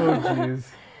 Oh, jeez.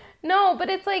 No, but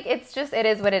it's like, it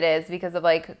is what it is because of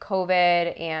like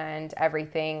COVID and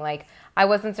everything. Like, I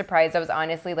wasn't surprised. I was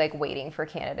honestly like waiting for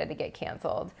Canada to get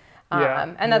canceled.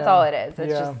 Yeah, And that's yeah, all it is.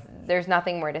 It's yeah. just, there's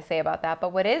nothing more to say about that.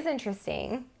 But what is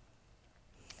interesting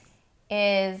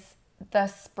is the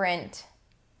sprint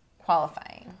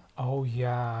qualifying. Oh,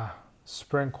 yeah.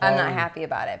 Sprint I'm qualifying. not happy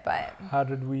about it, but How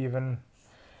did we even...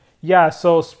 Yeah,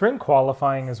 so sprint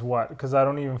qualifying is what? Because I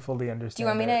don't even fully understand. do you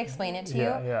want me to it. explain it to you?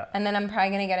 Yeah, yeah. And then I'm probably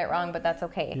going to get it wrong, but that's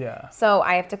okay. Yeah. So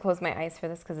I have to close my eyes for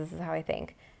this because this is how I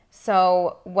think.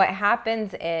 So what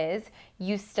happens is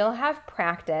you still have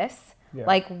practice, Yeah.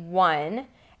 like one,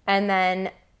 and then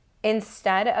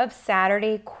instead of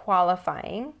Saturday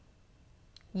qualifying,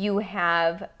 you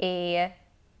have a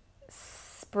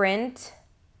sprint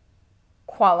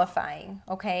qualifying,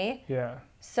 okay? Yeah.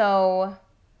 So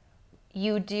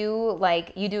you do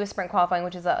a sprint qualifying,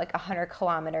 which is like 100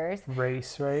 kilometers.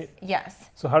 Race, right? Yes.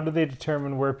 So how do they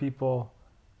determine where people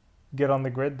get on the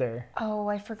grid there? Oh,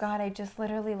 I forgot. I just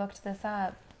literally looked this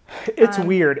up. It's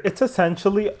weird. It's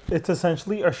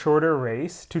essentially a shorter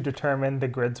race to determine the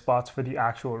grid spots for the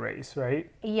actual race, right?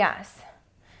 Yes.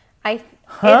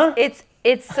 Huh? It's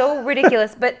It's so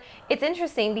ridiculous, but it's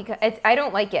interesting because I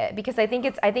don't like it because I think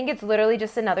it's literally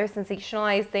just another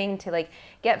sensationalized thing to like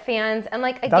get fans and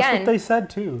like again. That's what they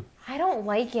said too. I don't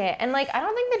like it, and like I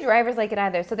don't think the drivers like it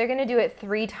either. So they're gonna do it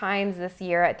 3 times this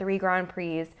year at 3 Grand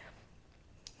Prix.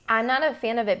 I'm not a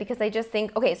fan of it because I just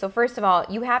think okay. So first of all,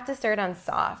 you have to start on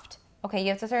soft. Okay, you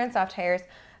have to start on soft tires.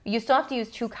 You still have to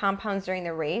use 2 compounds during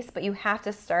the race, but you have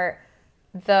to start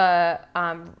the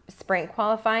sprint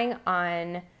qualifying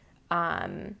on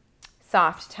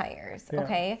soft tires,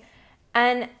 okay?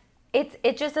 And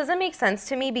it just doesn't make sense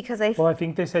to me because Well, I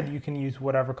think they said you can use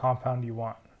whatever compound you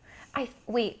want.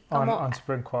 On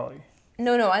sprint quali.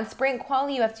 No, on sprint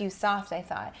quali you have to use soft, I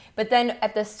thought. But then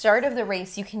at the start of the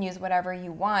race you can use whatever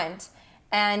you want,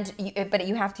 but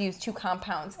you have to use 2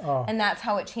 compounds. Oh. And that's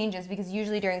how it changes because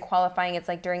usually during qualifying it's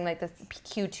like during like this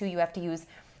Q2 you have to use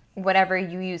whatever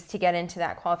you use to get into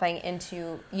that qualifying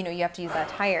into, you have to use that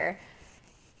tire.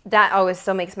 That always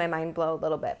still makes my mind blow a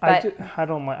little bit. But I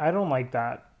don't like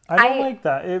that. I don't like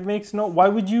that. It makes why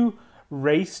would you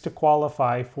race to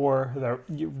qualify for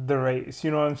the race? You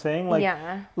know what I'm saying? Like,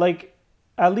 yeah. Like,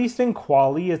 at least in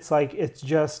quali, it's like, it's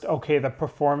just, okay, the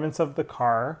performance of the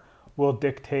car will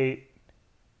dictate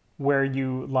where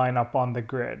you line up on the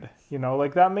grid.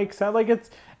 Like that makes sense. Like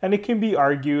and it can be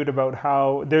argued about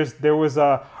how there was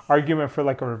a argument for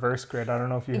like a reverse grid. I don't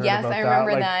know if you heard about that. Yes, I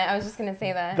remember that. I was just going to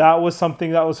say that. That was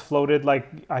something that was floated like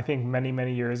I think many,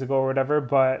 many years ago or whatever.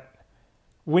 But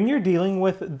when you're dealing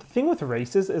with the thing with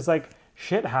races is like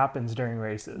shit happens during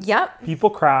races. Yep. People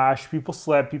crash, people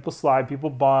slip, people slide, people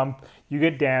bump, you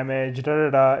get damaged,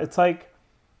 It's like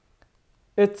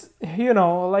it's,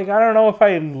 like, I don't know if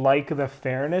I like the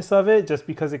fairness of it just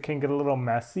because it can get a little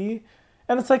messy.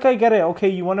 And it's like, I get it. Okay,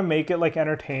 you want to make it, like,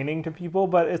 entertaining to people,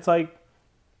 but it's like,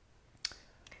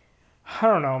 I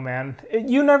don't know, man.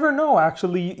 You never know,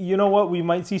 actually. You know what? We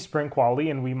might see sprint quali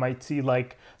and we might see,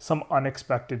 like, some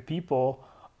unexpected people,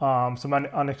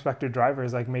 unexpected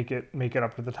drivers, like, make it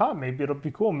up to the top. Maybe it'll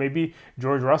be cool. Maybe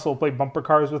George Russell will play bumper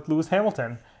cars with Lewis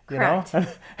Hamilton, Correct.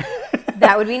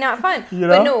 That would be not fun.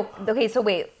 But no, okay, so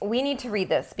wait, we need to read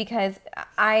this because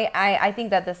I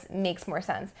think that this makes more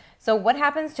sense. So what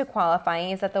happens to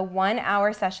qualifying is that the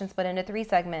 1-hour session split into 3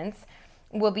 segments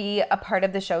will be a part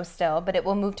of the show still, but it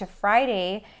will move to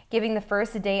Friday, giving the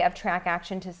first day of track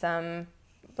action to some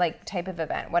like type of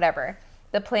event, whatever.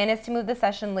 The plan is to move the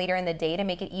session later in the day to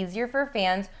make it easier for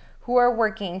fans who are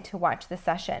working to watch the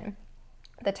session.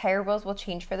 The tire rules will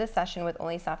change for this session with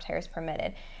only soft tires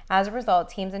permitted. As a result,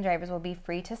 teams and drivers will be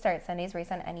free to start Sunday's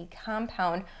race on any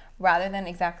compound rather than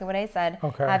exactly what I said,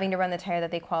 having to run the tire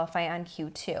that they qualify on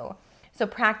Q2. So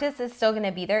practice is still going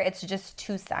to be there. It's just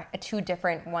 2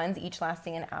 different ones, each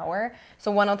lasting an hour. So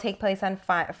one will take place on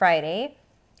Friday,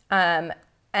 and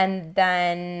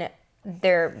then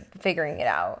they're figuring it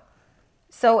out.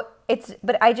 So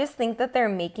but I just think that they're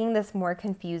making this more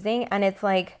confusing, and it's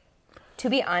like, to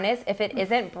be honest, if it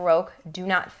isn't broke, do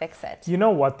not fix it. You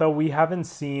know what, though?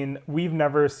 We've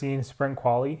never seen sprint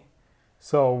quali,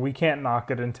 so we can't knock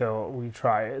it until we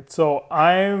try it. So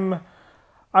I'm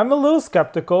a little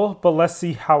skeptical, but let's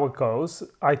see how it goes.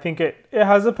 I think it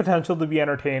has the potential to be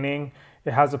entertaining.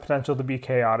 It has the potential to be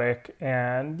chaotic.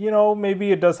 And,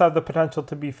 maybe it does have the potential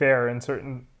to be fair in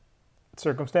certain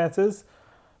circumstances.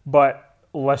 But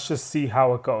let's just see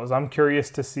how it goes. I'm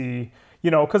curious to see,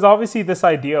 because obviously this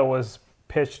idea was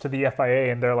pitched to the FIA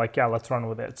and they're like, yeah, let's run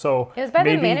with it. So it was by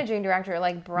the managing director,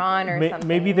 like Braun or something.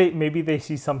 Maybe they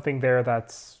see something there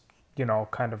that's,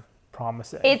 kind of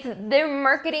promising. It's their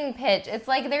marketing pitch. It's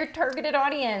like their targeted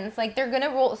audience. Like they're going to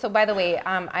roll. So by the way,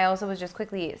 I also was just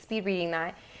quickly speed reading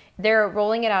that. They're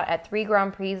rolling it out at 3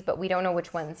 Grand Prix, but we don't know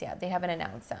which ones yet. They haven't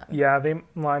announced them. Yeah,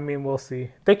 we'll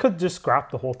see. They could just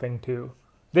scrap the whole thing too.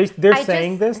 They're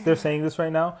saying this right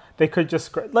now. They could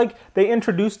just, they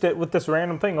introduced it with this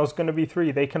random thing. It was going to be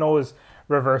 3. They can always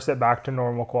reverse it back to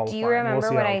normal qualifying. Do you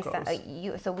remember what I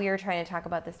said? So we were trying to talk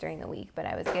about this during the week, but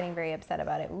I was getting very upset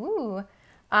about it. Ooh.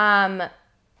 I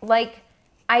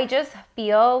just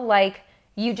feel like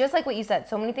just like what you said,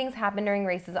 so many things happen during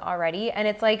races already. And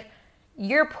it's like,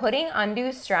 you're putting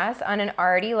undue stress on an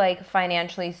already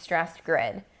financially stressed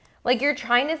grid. Like, you're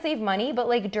trying to save money, but,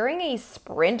 during a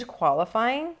sprint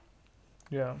qualifying,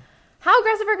 yeah, how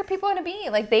aggressive are people going to be?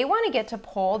 They want to get to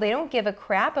pole. They don't give a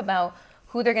crap about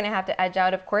who they're going to have to edge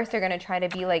out. Of course, they're going to try to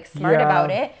be, smart about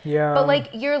it. Yeah.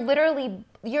 But, you're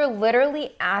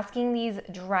literally asking these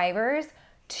drivers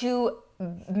to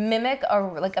mimic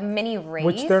a mini race.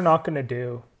 Which they're not going to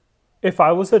do. If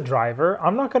I was a driver,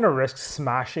 I'm not going to risk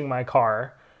smashing my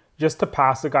car just to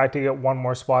pass the guy to get one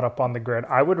more spot up on the grid.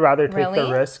 I would rather take the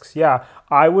Really? risks. Yeah,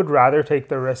 I would rather take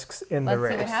the risks in the Let's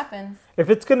race. see what happens. If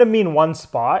it's going to mean one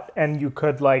spot and you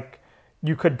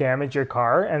could damage your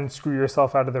car and screw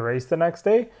yourself out of the race the next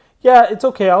day, yeah, it's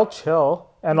okay. I'll chill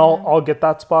and I'll get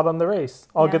that spot on the race.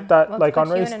 I'll Yeah. get that Let's like put on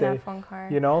you in race an day. F1 car.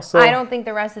 You know, so I don't think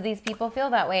the rest of these people feel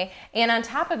that way. And on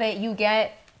top of it, you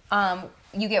get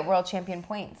world champion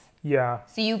points. yeah.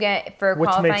 So you get for Which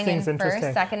makes qualifying things in first,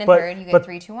 interesting. second, and But- third, you get but-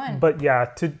 3, 2, 1. But yeah,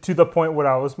 to the point what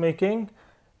I was making,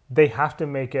 they have to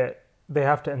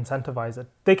incentivize it.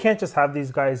 They can't just have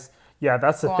these guys. Yeah,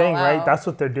 that's the Go thing, all right? out. That's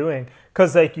what they're doing.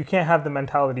 Because like you can't have the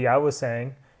mentality I was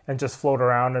saying and just float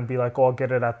around and be like, "Oh, I'll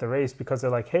get it at the race," because they're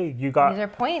like, "Hey, These are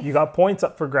points. you got points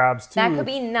up for grabs too." That could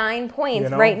be 9 points. You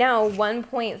know? Right now, 1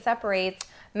 point separates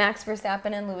Max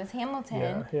Verstappen and Lewis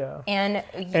Hamilton. Yeah. And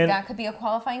that could be a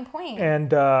qualifying point. And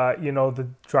the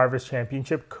drivers'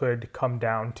 championship could come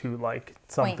down to like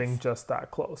something Points. just that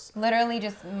close. Literally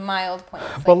just mild points.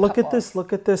 But like look at couples. this!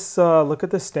 Look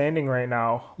at this standing right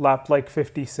now. Lap like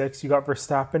 56. You got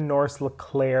Verstappen, Norris,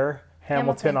 Leclerc,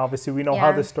 Hamilton. Obviously, we know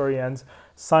how Yeah. the story ends.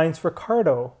 Sainz,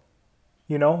 Ricardo.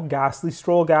 Gasly,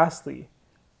 Stroll, Gasly.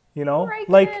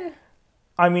 Raikkonen.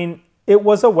 I mean, it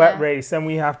was a wet Yeah. race, and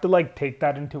we have to like take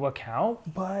that into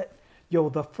account. But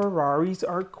the Ferraris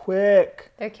are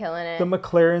quick. They're killing it. The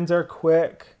McLarens are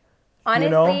quick.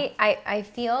 Honestly, I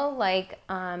feel like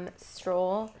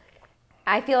Stroll.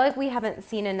 I feel like we haven't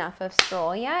seen enough of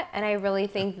Stroll yet, and I really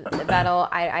think Vettel.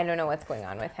 I don't know what's going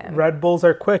on with him. Red Bulls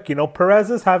are quick. Perez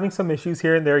is having some issues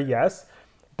here and there, yes,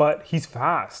 but he's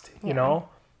fast.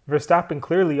 Verstappen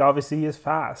clearly, obviously, is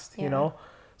fast.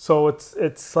 So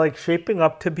it's like shaping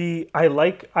up to be. I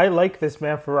like this,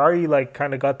 man. Ferrari like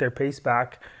kind of got their pace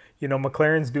back.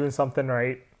 McLaren's doing something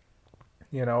right.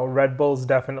 Red Bull's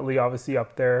definitely obviously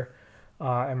up there,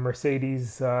 and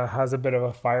Mercedes has a bit of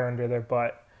a fire under their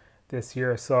butt this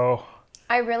year. So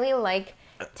I really like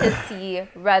to see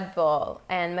Red Bull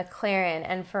and McLaren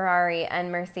and Ferrari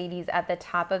and Mercedes at the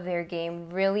top of their game,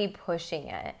 really pushing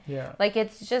it. Yeah. Like,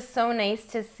 it's just so nice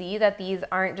to see that these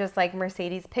aren't just like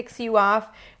Mercedes picks you off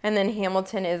and then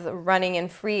Hamilton is running in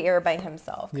free air by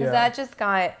himself. Because Yeah. that just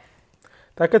got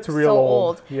that gets real so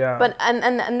old. Yeah. But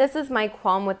and this is my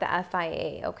qualm with the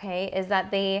FIA, okay, is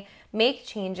that they make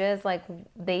changes like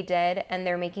they did, and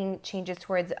they're making changes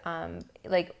towards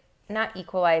like not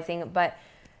equalizing, but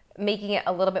making it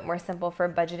a little bit more simple for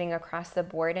budgeting across the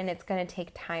board, and it's going to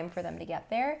take time for them to get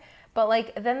there. But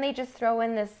like then they just throw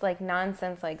in this like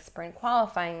nonsense like sprint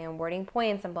qualifying and awarding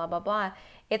points and blah blah blah.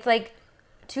 It's like,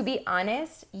 to be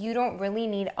honest, you don't really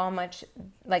need all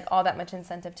that much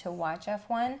incentive to watch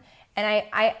F1. And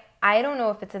I don't know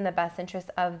if it's in the best interest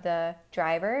of the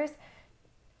drivers.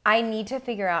 I need to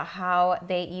figure out how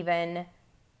they even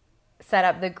set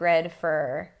up the grid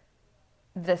for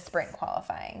the sprint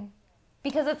qualifying.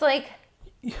 Because it's like,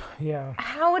 yeah.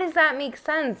 how does that make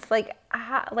sense? Like,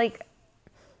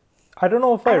 I don't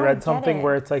know if I don't read get something it.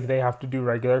 where it's like they have to do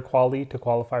regular quali to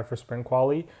qualify for sprint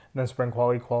quali, and then sprint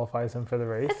quali qualifies them for the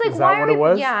race. it's like, Is why that what are it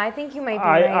was? Yeah, I think you might be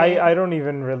right. I don't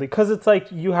even really, because it's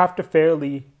like you have to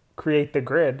fairly create the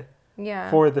grid Yeah.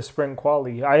 for the sprint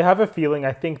quali. I have a feeling,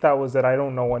 I think that was it. I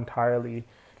don't know entirely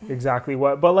exactly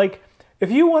what, but like if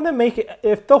you want to make it,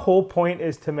 if the whole point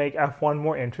is to make F1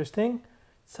 more interesting,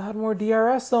 just add more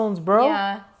DRS zones, bro.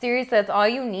 Yeah, seriously, that's all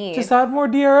you need. Just add more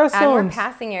DRS Add more zones.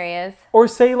 passing areas. Or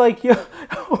say like, yeah,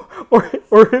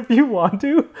 or if you want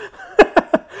to,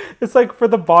 it's like for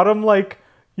the bottom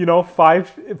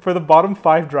for the bottom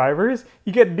 5 drivers,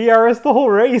 you get DRS the whole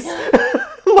race.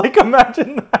 Like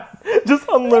imagine that. Just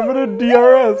unlimited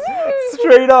DRS.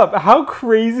 Straight up. How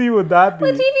crazy would that be?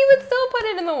 Latifi would still put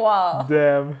it in the wall.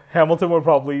 Damn. Hamilton would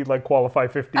probably like qualify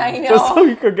 50 I know. just so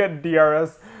he could get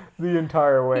DRS the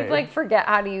entire way. He'd like forget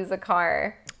how to use a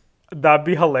car. That'd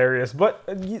be hilarious. But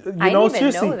I didn't even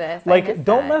seriously, know this. I like missed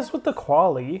don't that. mess with the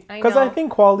quali, I because I know.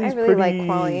 think quali's I really like pretty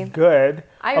quali. good.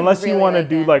 I Unless you really want to like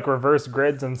do it. like reverse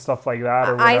grids and stuff like that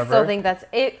or whatever. I still think that's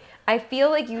it. I feel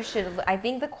like you should. I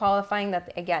think the qualifying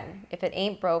that, again, if it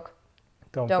ain't broke,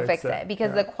 don't fix it.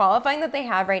 Because the qualifying that they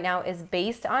have right now is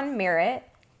based on merit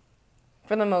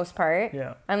for the most part.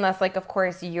 Yeah. Unless, like, of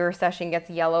course, your session gets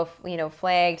yellow,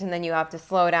 flagged, and then you have to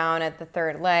slow down at the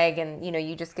third leg, and,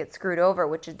 you just get screwed over,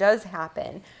 which it does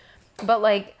happen. But,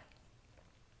 like,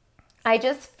 I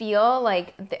just feel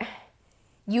like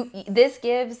This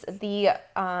gives the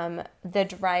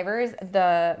drivers,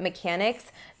 the mechanics,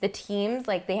 the teams,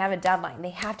 like they have a deadline. They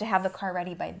have to have the car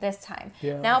ready by this time.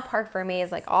 Yeah. Now Parc Fermé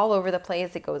is like all over the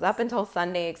place. It goes up until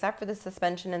Sunday, except for the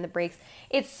suspension and the brakes.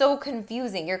 It's so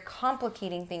confusing. You're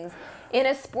complicating things in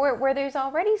a sport where there's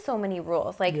already so many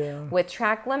rules, like with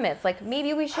track limits. Like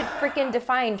maybe we should freaking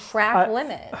define track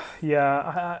limits.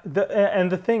 Yeah.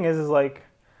 And the thing is like,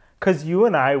 because you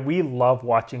and I, we love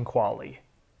watching quali.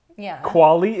 Yeah.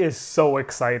 Quali is so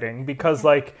exciting because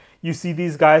like you see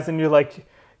these guys and you're like,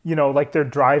 you know, like they're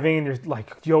driving and you're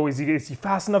like, yo, is he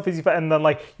fast enough? Is he fast? And then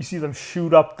like you see them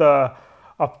shoot up the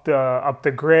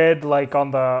grid, like on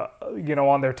the, you know,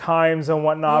 on their times and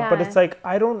whatnot. But it's like,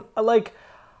 I don't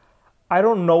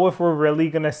know if we're really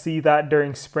going to see that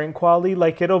during sprint quali.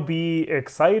 Like it'll be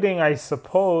exciting, I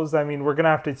suppose. I mean, we're going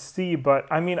to have to see, but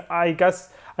I mean, I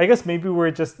guess maybe we're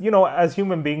just, you know, as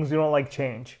human beings, we don't like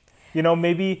change. You know,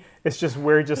 maybe it's just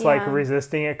we're just like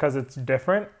resisting it because it's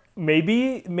different.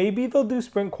 Maybe they'll do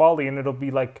sprint quali and it'll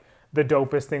be like the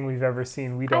dopest thing we've ever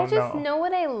seen. We don't know. I just know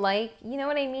what I like. You know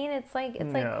what I mean? It's like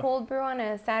cold brew on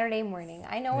a Saturday morning.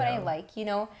 I know what I like. You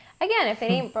know, again, if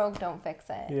it ain't broke, don't fix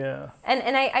it. Yeah.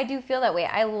 And I do feel that way.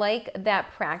 I like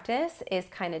that practice is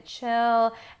kind of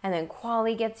chill, and then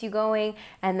quali gets you going,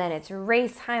 and then it's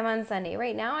race time on Sunday.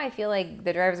 Right now, I feel like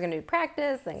the driver's gonna do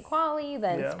practice, then quali,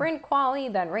 then sprint quali,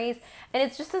 then race, and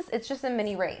it's just a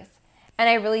mini race. And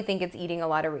I really think it's eating a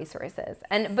lot of resources.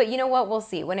 But you know what? We'll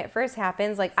see. When it first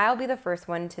happens, like I'll be the first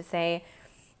one to say,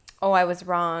 oh, I was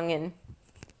wrong. And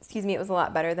excuse me, it was a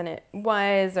lot better than it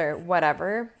was or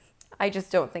whatever. I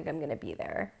just don't think I'm going to be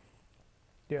there.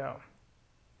 Yeah.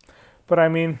 But I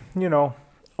mean, you know,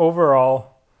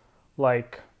 overall,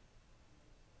 like,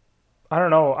 I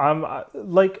don't know.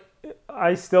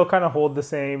 I still kind of hold the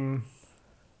same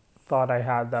thought I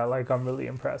had that like I'm really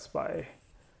impressed by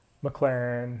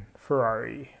McLaren,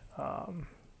 Ferrari,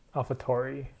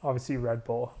 AlphaTauri, obviously Red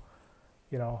Bull.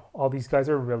 You know, all these guys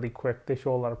are really quick. They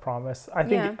show a lot of promise. I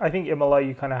think Imola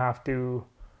you kind of have to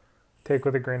take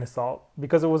with a grain of salt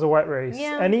because it was a wet race.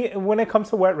 Yeah. When it comes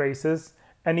to wet races,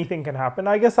 anything can happen.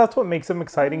 I guess that's what makes them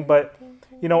exciting. But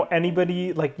you know,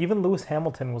 anybody like even Lewis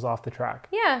Hamilton was off the track.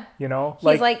 Yeah. You know,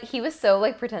 he was so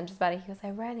like pretentious about it. He was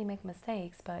like, I rarely make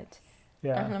mistakes, but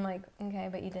and I'm like, okay,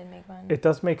 but you did make one. It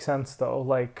does make sense though,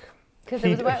 like. Because it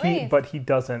was a wet race. But he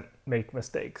doesn't make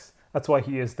mistakes. That's why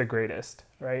he is the greatest,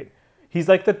 right? He's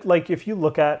like if you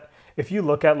look at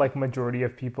like majority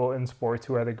of people in sports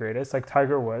who are the greatest, like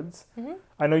Tiger Woods. Mm-hmm.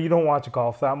 I know you don't watch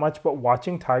golf that much, but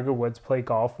watching Tiger Woods play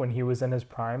golf when he was in his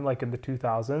prime, like in the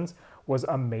 2000s, was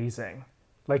amazing.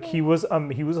 Like he was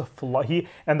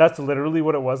and that's literally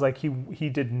what it was. Like he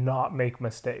did not make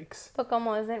mistakes. But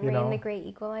como isn't rain the great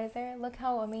equalizer? Look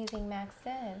how amazing Max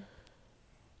did.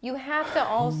 You have to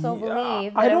also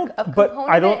believe that a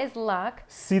component of it is luck.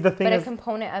 See, the thing is, a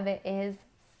component of it is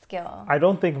skill. I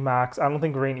don't think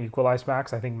rain equalized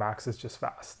Max. I think Max is just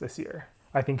fast this year.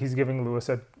 I think he's giving Lewis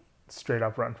a straight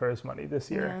up run for his money this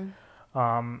year.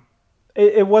 Yeah.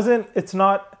 It's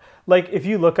not like if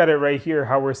you look at it right here,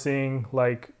 how we're seeing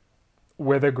like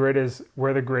where the grid is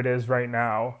right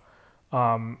now.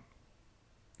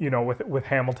 You know, with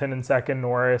Hamilton in second,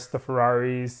 Norris, the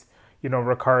Ferraris, you know,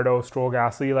 Ricciardo, Stroll,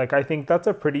 Gasly, like I think that's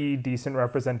a pretty decent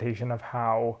representation of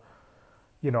how,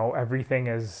 you know, everything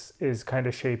is kind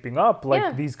of shaping up.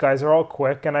 Like these guys are all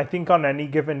quick, and I think on any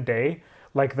given day,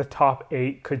 like the top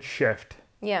 8 could shift.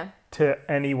 Yeah. To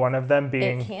any one of them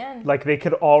being like they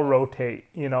could all rotate,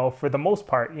 you know, for the most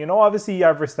part. You know, obviously you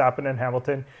have Verstappen and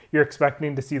Hamilton. You're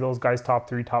expecting to see those guys top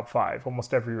 3, top 5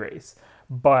 almost every race.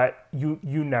 But you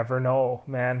never know,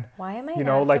 man. Why am I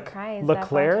not surprised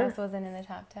Leclerc, that Bottas wasn't in the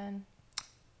top 10?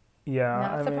 Yeah.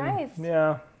 Not surprised.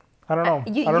 Yeah. I don't know.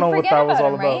 I don't know what that was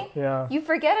all right? about. Yeah. You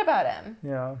forget about him.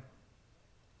 Yeah.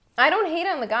 I don't hate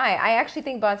on the guy. I actually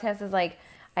think Bottas is like,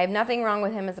 I have nothing wrong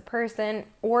with him as a person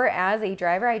or as a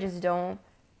driver. I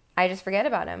just forget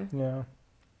about him. Yeah.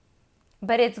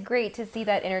 But it's great to see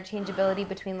that interchangeability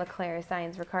between Leclerc,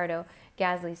 Sainz, Ricciardo,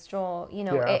 Gasly, Stroll, you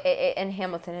know, and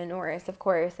Hamilton and Norris, of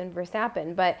course, and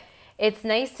Verstappen. But it's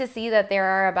nice to see that there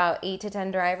are about 8 to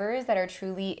 10 drivers that are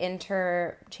truly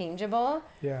interchangeable.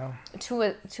 Yeah. To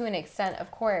an extent, of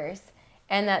course,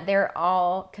 and that they're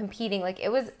all competing. Like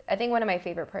I think one of my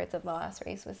favorite parts of the last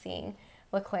race was seeing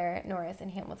Leclerc, Norris,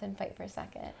 and Hamilton fight for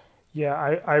second. Yeah,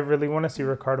 I really want to see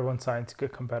Ricciardo and Sainz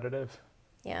get competitive.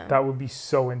 Yeah. That would be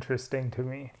so interesting to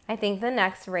me. I think the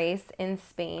next race in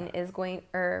Spain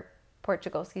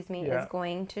Portugal, is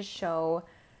going to show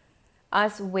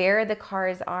us where the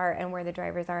cars are and where the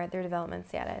drivers are at their development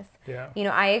status. Yeah. You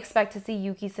know, I expect to see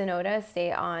Yuki Tsunoda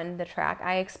stay on the track.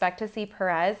 I expect to see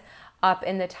Perez up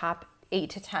in the top 8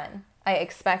 to 10. I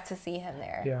expect to see him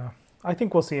there. Yeah. I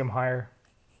think we'll see him higher.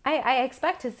 I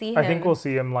expect to see him. I think we'll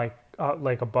see him like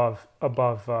above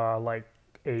like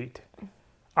 8.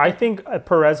 I think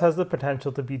Perez has the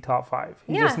potential to be top 5.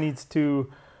 He just needs to,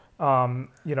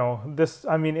 you know,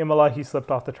 Imola, he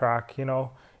slipped off the track, you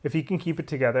know. If he can keep it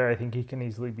together, I think he can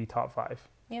easily be top 5.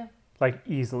 Yeah. Like,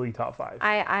 easily top 5.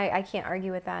 I can't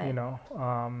argue with that. You know,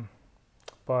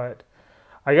 but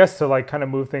I guess to, like, kind of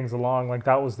move things along, like,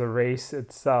 that was the race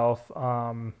itself.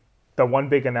 The one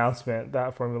big announcement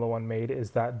that Formula One made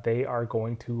is that they are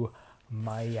going to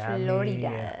Miami.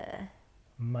 Florida.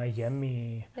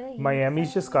 Miami. Really?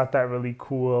 Miami's just got that really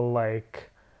cool,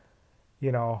 like,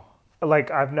 you know,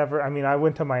 like I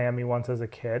went to Miami once as a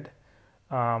kid,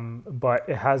 but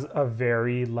it has a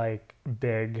very like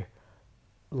big,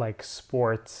 like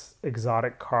sports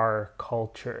exotic car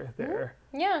culture there.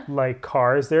 Yeah. Like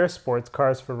cars there, sports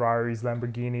cars, Ferraris,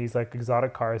 Lamborghinis, like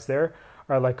exotic cars there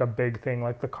are like a big thing.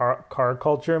 Like the car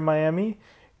culture in Miami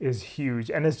is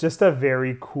huge. And it's just a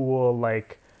very cool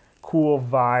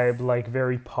vibe, like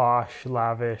very posh,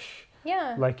 lavish,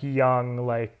 like young,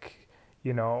 like,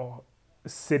 you know,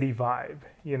 city vibe,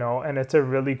 you know, and it's a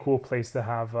really cool place to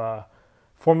have.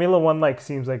 Formula One like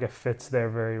seems like it fits there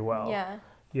very well. Yeah.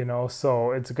 You know,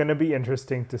 so it's going to be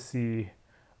interesting to see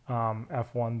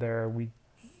F1 there. We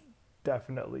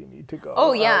definitely need to go.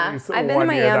 Oh yeah, I've been to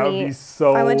Miami. That would be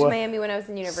so. I went to Miami when I was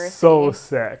in university. So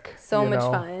sick. So much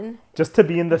fun. Just to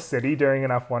be in the city during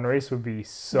an F1 race would be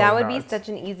so. That would be such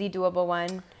an easy, doable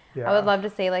one. Yeah. I would love to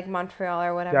say like Montreal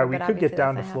or whatever. Yeah, we but could get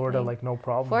down to that's not Florida happening. like no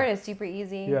problem. Florida is super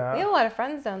easy. Yeah. We have a lot of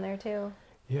friends down there too.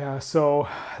 Yeah, so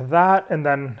that, and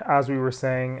then as we were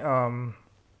saying,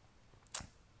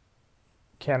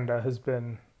 Canada has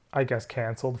been, I guess,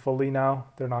 canceled fully now.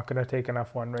 They're not going to take an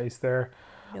F1 race there.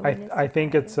 I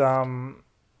think it's I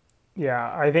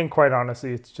think quite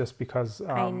honestly it's just because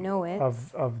I know it.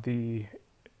 of the,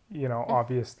 you know,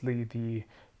 obviously the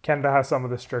Canada has some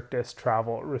of the strictest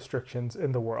travel restrictions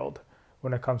in the world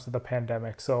when it comes to the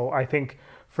pandemic. So I think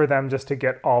for them just to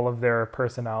get all of their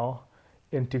personnel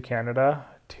into Canada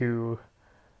to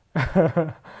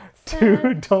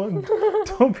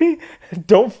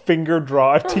don't finger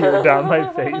draw a tear down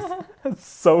my face. That's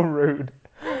so rude.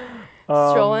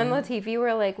 Stroll and Latifi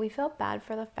were like, we felt bad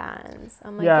for the fans.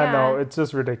 I'm like, yeah, no, it's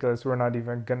just ridiculous. We're not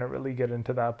even gonna really get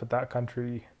into that, but that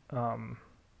country,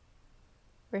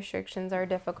 restrictions are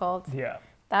difficult. yeah,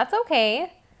 That's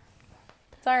okay.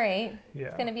 It's all right. yeah,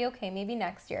 It's gonna be okay. Maybe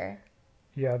next year,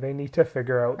 yeah. They need to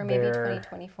figure out or maybe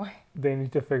 2024. They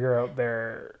need to figure out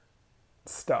their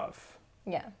stuff.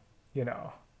 Yeah. You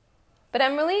know. But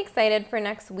I'm really excited for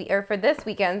next week, or for this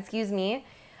weekend, excuse me.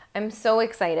 I'm so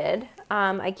excited.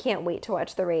 I can't wait to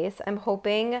watch the race. I'm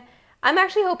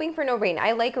actually hoping for no rain.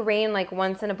 I like rain like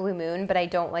once in a blue moon, but I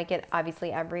don't like it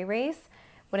obviously every race.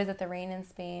 What is it? The rain in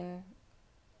Spain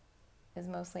is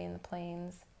mostly in the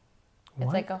plains. What?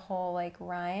 It's like a whole like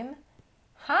rhyme.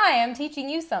 Hi, I'm teaching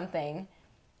you something.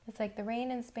 It's like the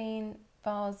rain in Spain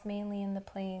falls mainly in the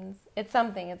plains. It's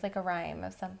something. It's like a rhyme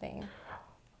of something.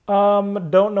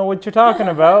 Don't know what you're talking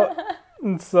about.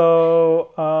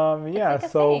 So, yeah, it's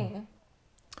like a thing.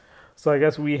 So I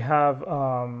guess we have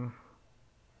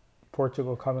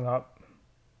Portugal coming up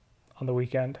on the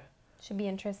weekend. Should be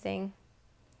interesting.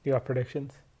 You got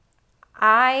predictions?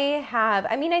 I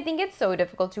think it's so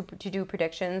difficult to do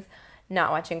predictions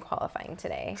not watching qualifying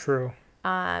today. True.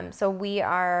 So we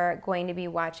are going to be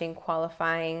watching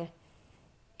qualifying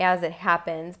as it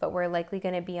happens, but we're likely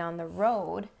going to be on the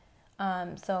road.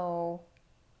 So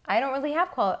I don't really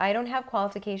have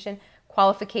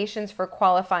qualifications for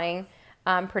qualifying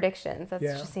predictions. That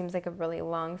just seems like a really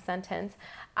long sentence.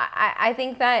 I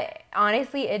think that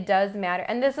honestly it does matter,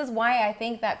 and this is why I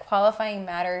think that qualifying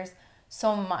matters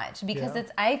so much, because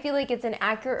I feel like it's an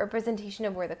accurate representation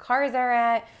of where the cars are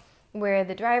at, where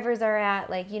the drivers are at.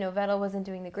 Like, you know, Vettel wasn't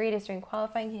doing the greatest during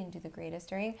qualifying. He didn't do the greatest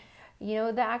during, you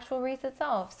know, the actual race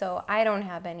itself. So I don't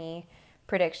have any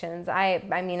predictions.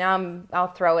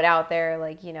 I'll throw it out there,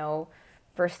 like, you know,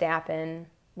 Verstappen,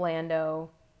 Lando,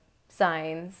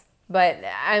 Sainz. But,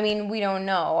 I mean, we don't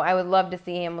know. I would love to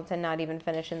see Hamilton not even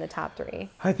finish in the top 3.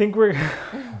 I think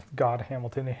God,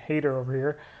 Hamilton, a hater over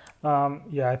here.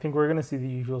 I think we're going to see the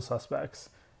usual suspects.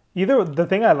 The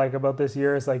thing I like about this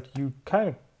year is, like, you kind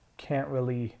of can't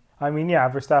really,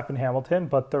 Verstappen, Hamilton,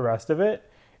 but the rest of it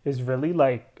is really,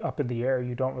 like, up in the air.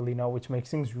 You don't really know, which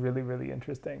makes things really, really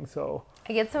interesting. So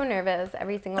I get so nervous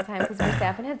every single time because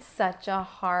Verstappen had such a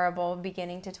horrible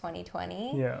beginning to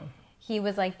 2020. Yeah. he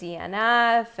was like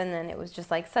DNF, and then it was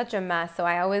just like such a mess. So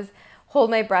I always hold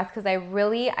my breath because I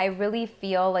really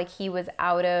feel like he was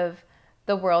out of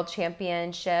the world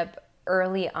championship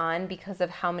early on because of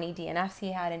how many DNFs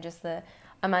he had and just the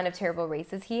amount of terrible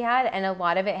races he had. And a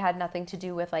lot of it had nothing to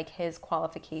do with like his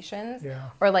qualifications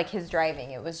or like his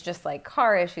driving. It was just like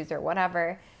car issues or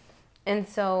whatever. And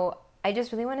so I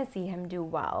just really want to see him do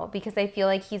well because I feel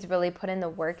like he's really put in the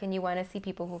work, and you want to see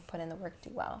people who put in the work do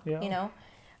well, you know?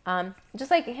 Just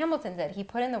like Hamilton did. He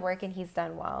put in the work and he's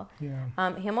done well.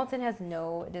 Yeah. Hamilton has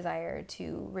no desire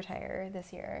to retire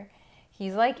this year.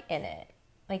 He's like in it.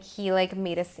 Like he like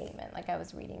made a statement. Like I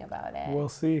was reading about it. We'll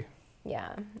see.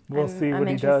 Yeah. We'll see what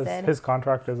he does. His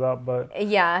contract is up, but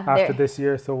after this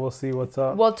year, so we'll see what's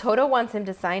up. Well, Toto wants him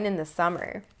to sign in the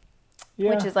summer.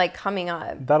 Yeah. Which is like coming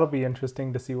up. That'll be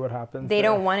interesting to see what happens. They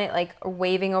don't want it like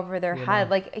waving over their head.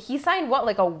 Like he signed what,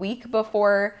 like a week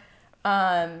before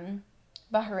Bahrain?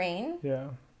 Yeah.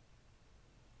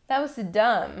 That was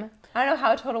dumb. I don't know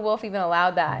how Toto Wolff even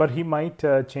allowed that. But he might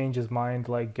change his mind,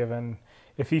 like given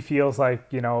if he feels like,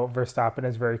 you know, Verstappen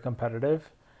is very competitive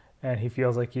and he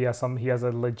feels like he has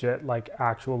a legit, like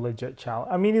actual legit challenge.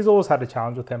 I mean, he's always had a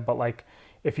challenge with him, but like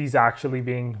if he's actually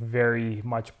being very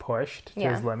much pushed to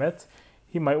his limits,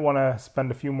 he might want to spend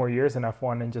a few more years in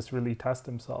F1 and just really test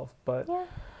himself. But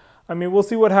I mean, we'll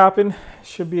see what happens.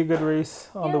 Should be a good race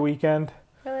on the weekend.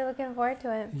 Really looking forward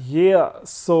to it. Yeah.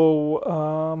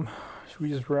 So should we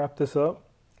just wrap this up?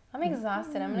 I'm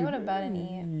exhausted. I'm gonna go to bed and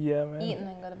eat. Yeah, man. Eat and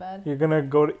then go to bed. You're gonna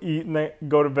go to eat and then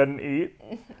go to bed and eat?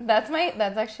 That's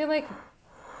actually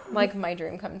like my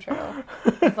dream come true.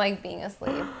 It's like being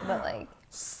asleep, but like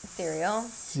cereal.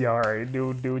 Yeah, all right. Do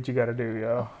what you gotta do,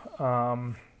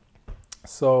 yo.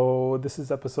 So this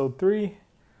is episode 3,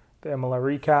 the Imola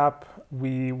recap.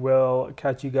 We will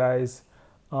catch you guys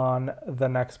on the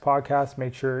next podcast.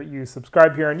 Make sure you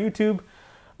subscribe here on YouTube.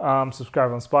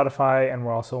 Subscribe on Spotify, and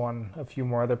we're also on a few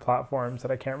more other platforms that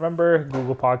I can't remember.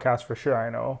 Google Podcasts for sure, I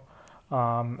know.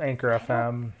 Anchor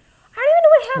FM. I don't even know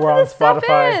what half We're of on this stuff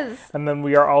Spotify, is. and then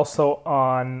we are also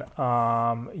on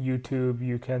YouTube.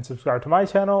 You can subscribe to my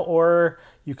channel, or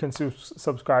you can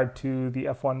subscribe to the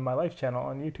F1 My Life channel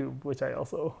on YouTube, which I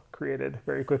also created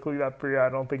very quickly that Priya I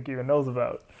don't think even knows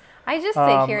about. I just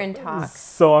sit here and talk.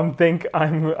 So I'm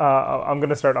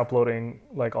gonna start uploading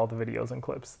like all the videos and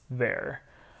clips there.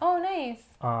 Oh, nice.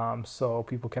 So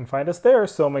people can find us there.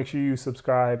 So make sure you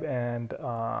subscribe, and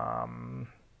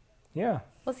yeah.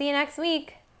 We'll see you next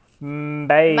week.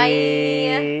 Bye.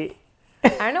 Bye. I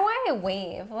don't know why I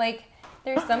wave. Like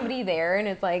there's somebody there, and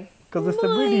it's like. Because it's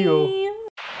the video.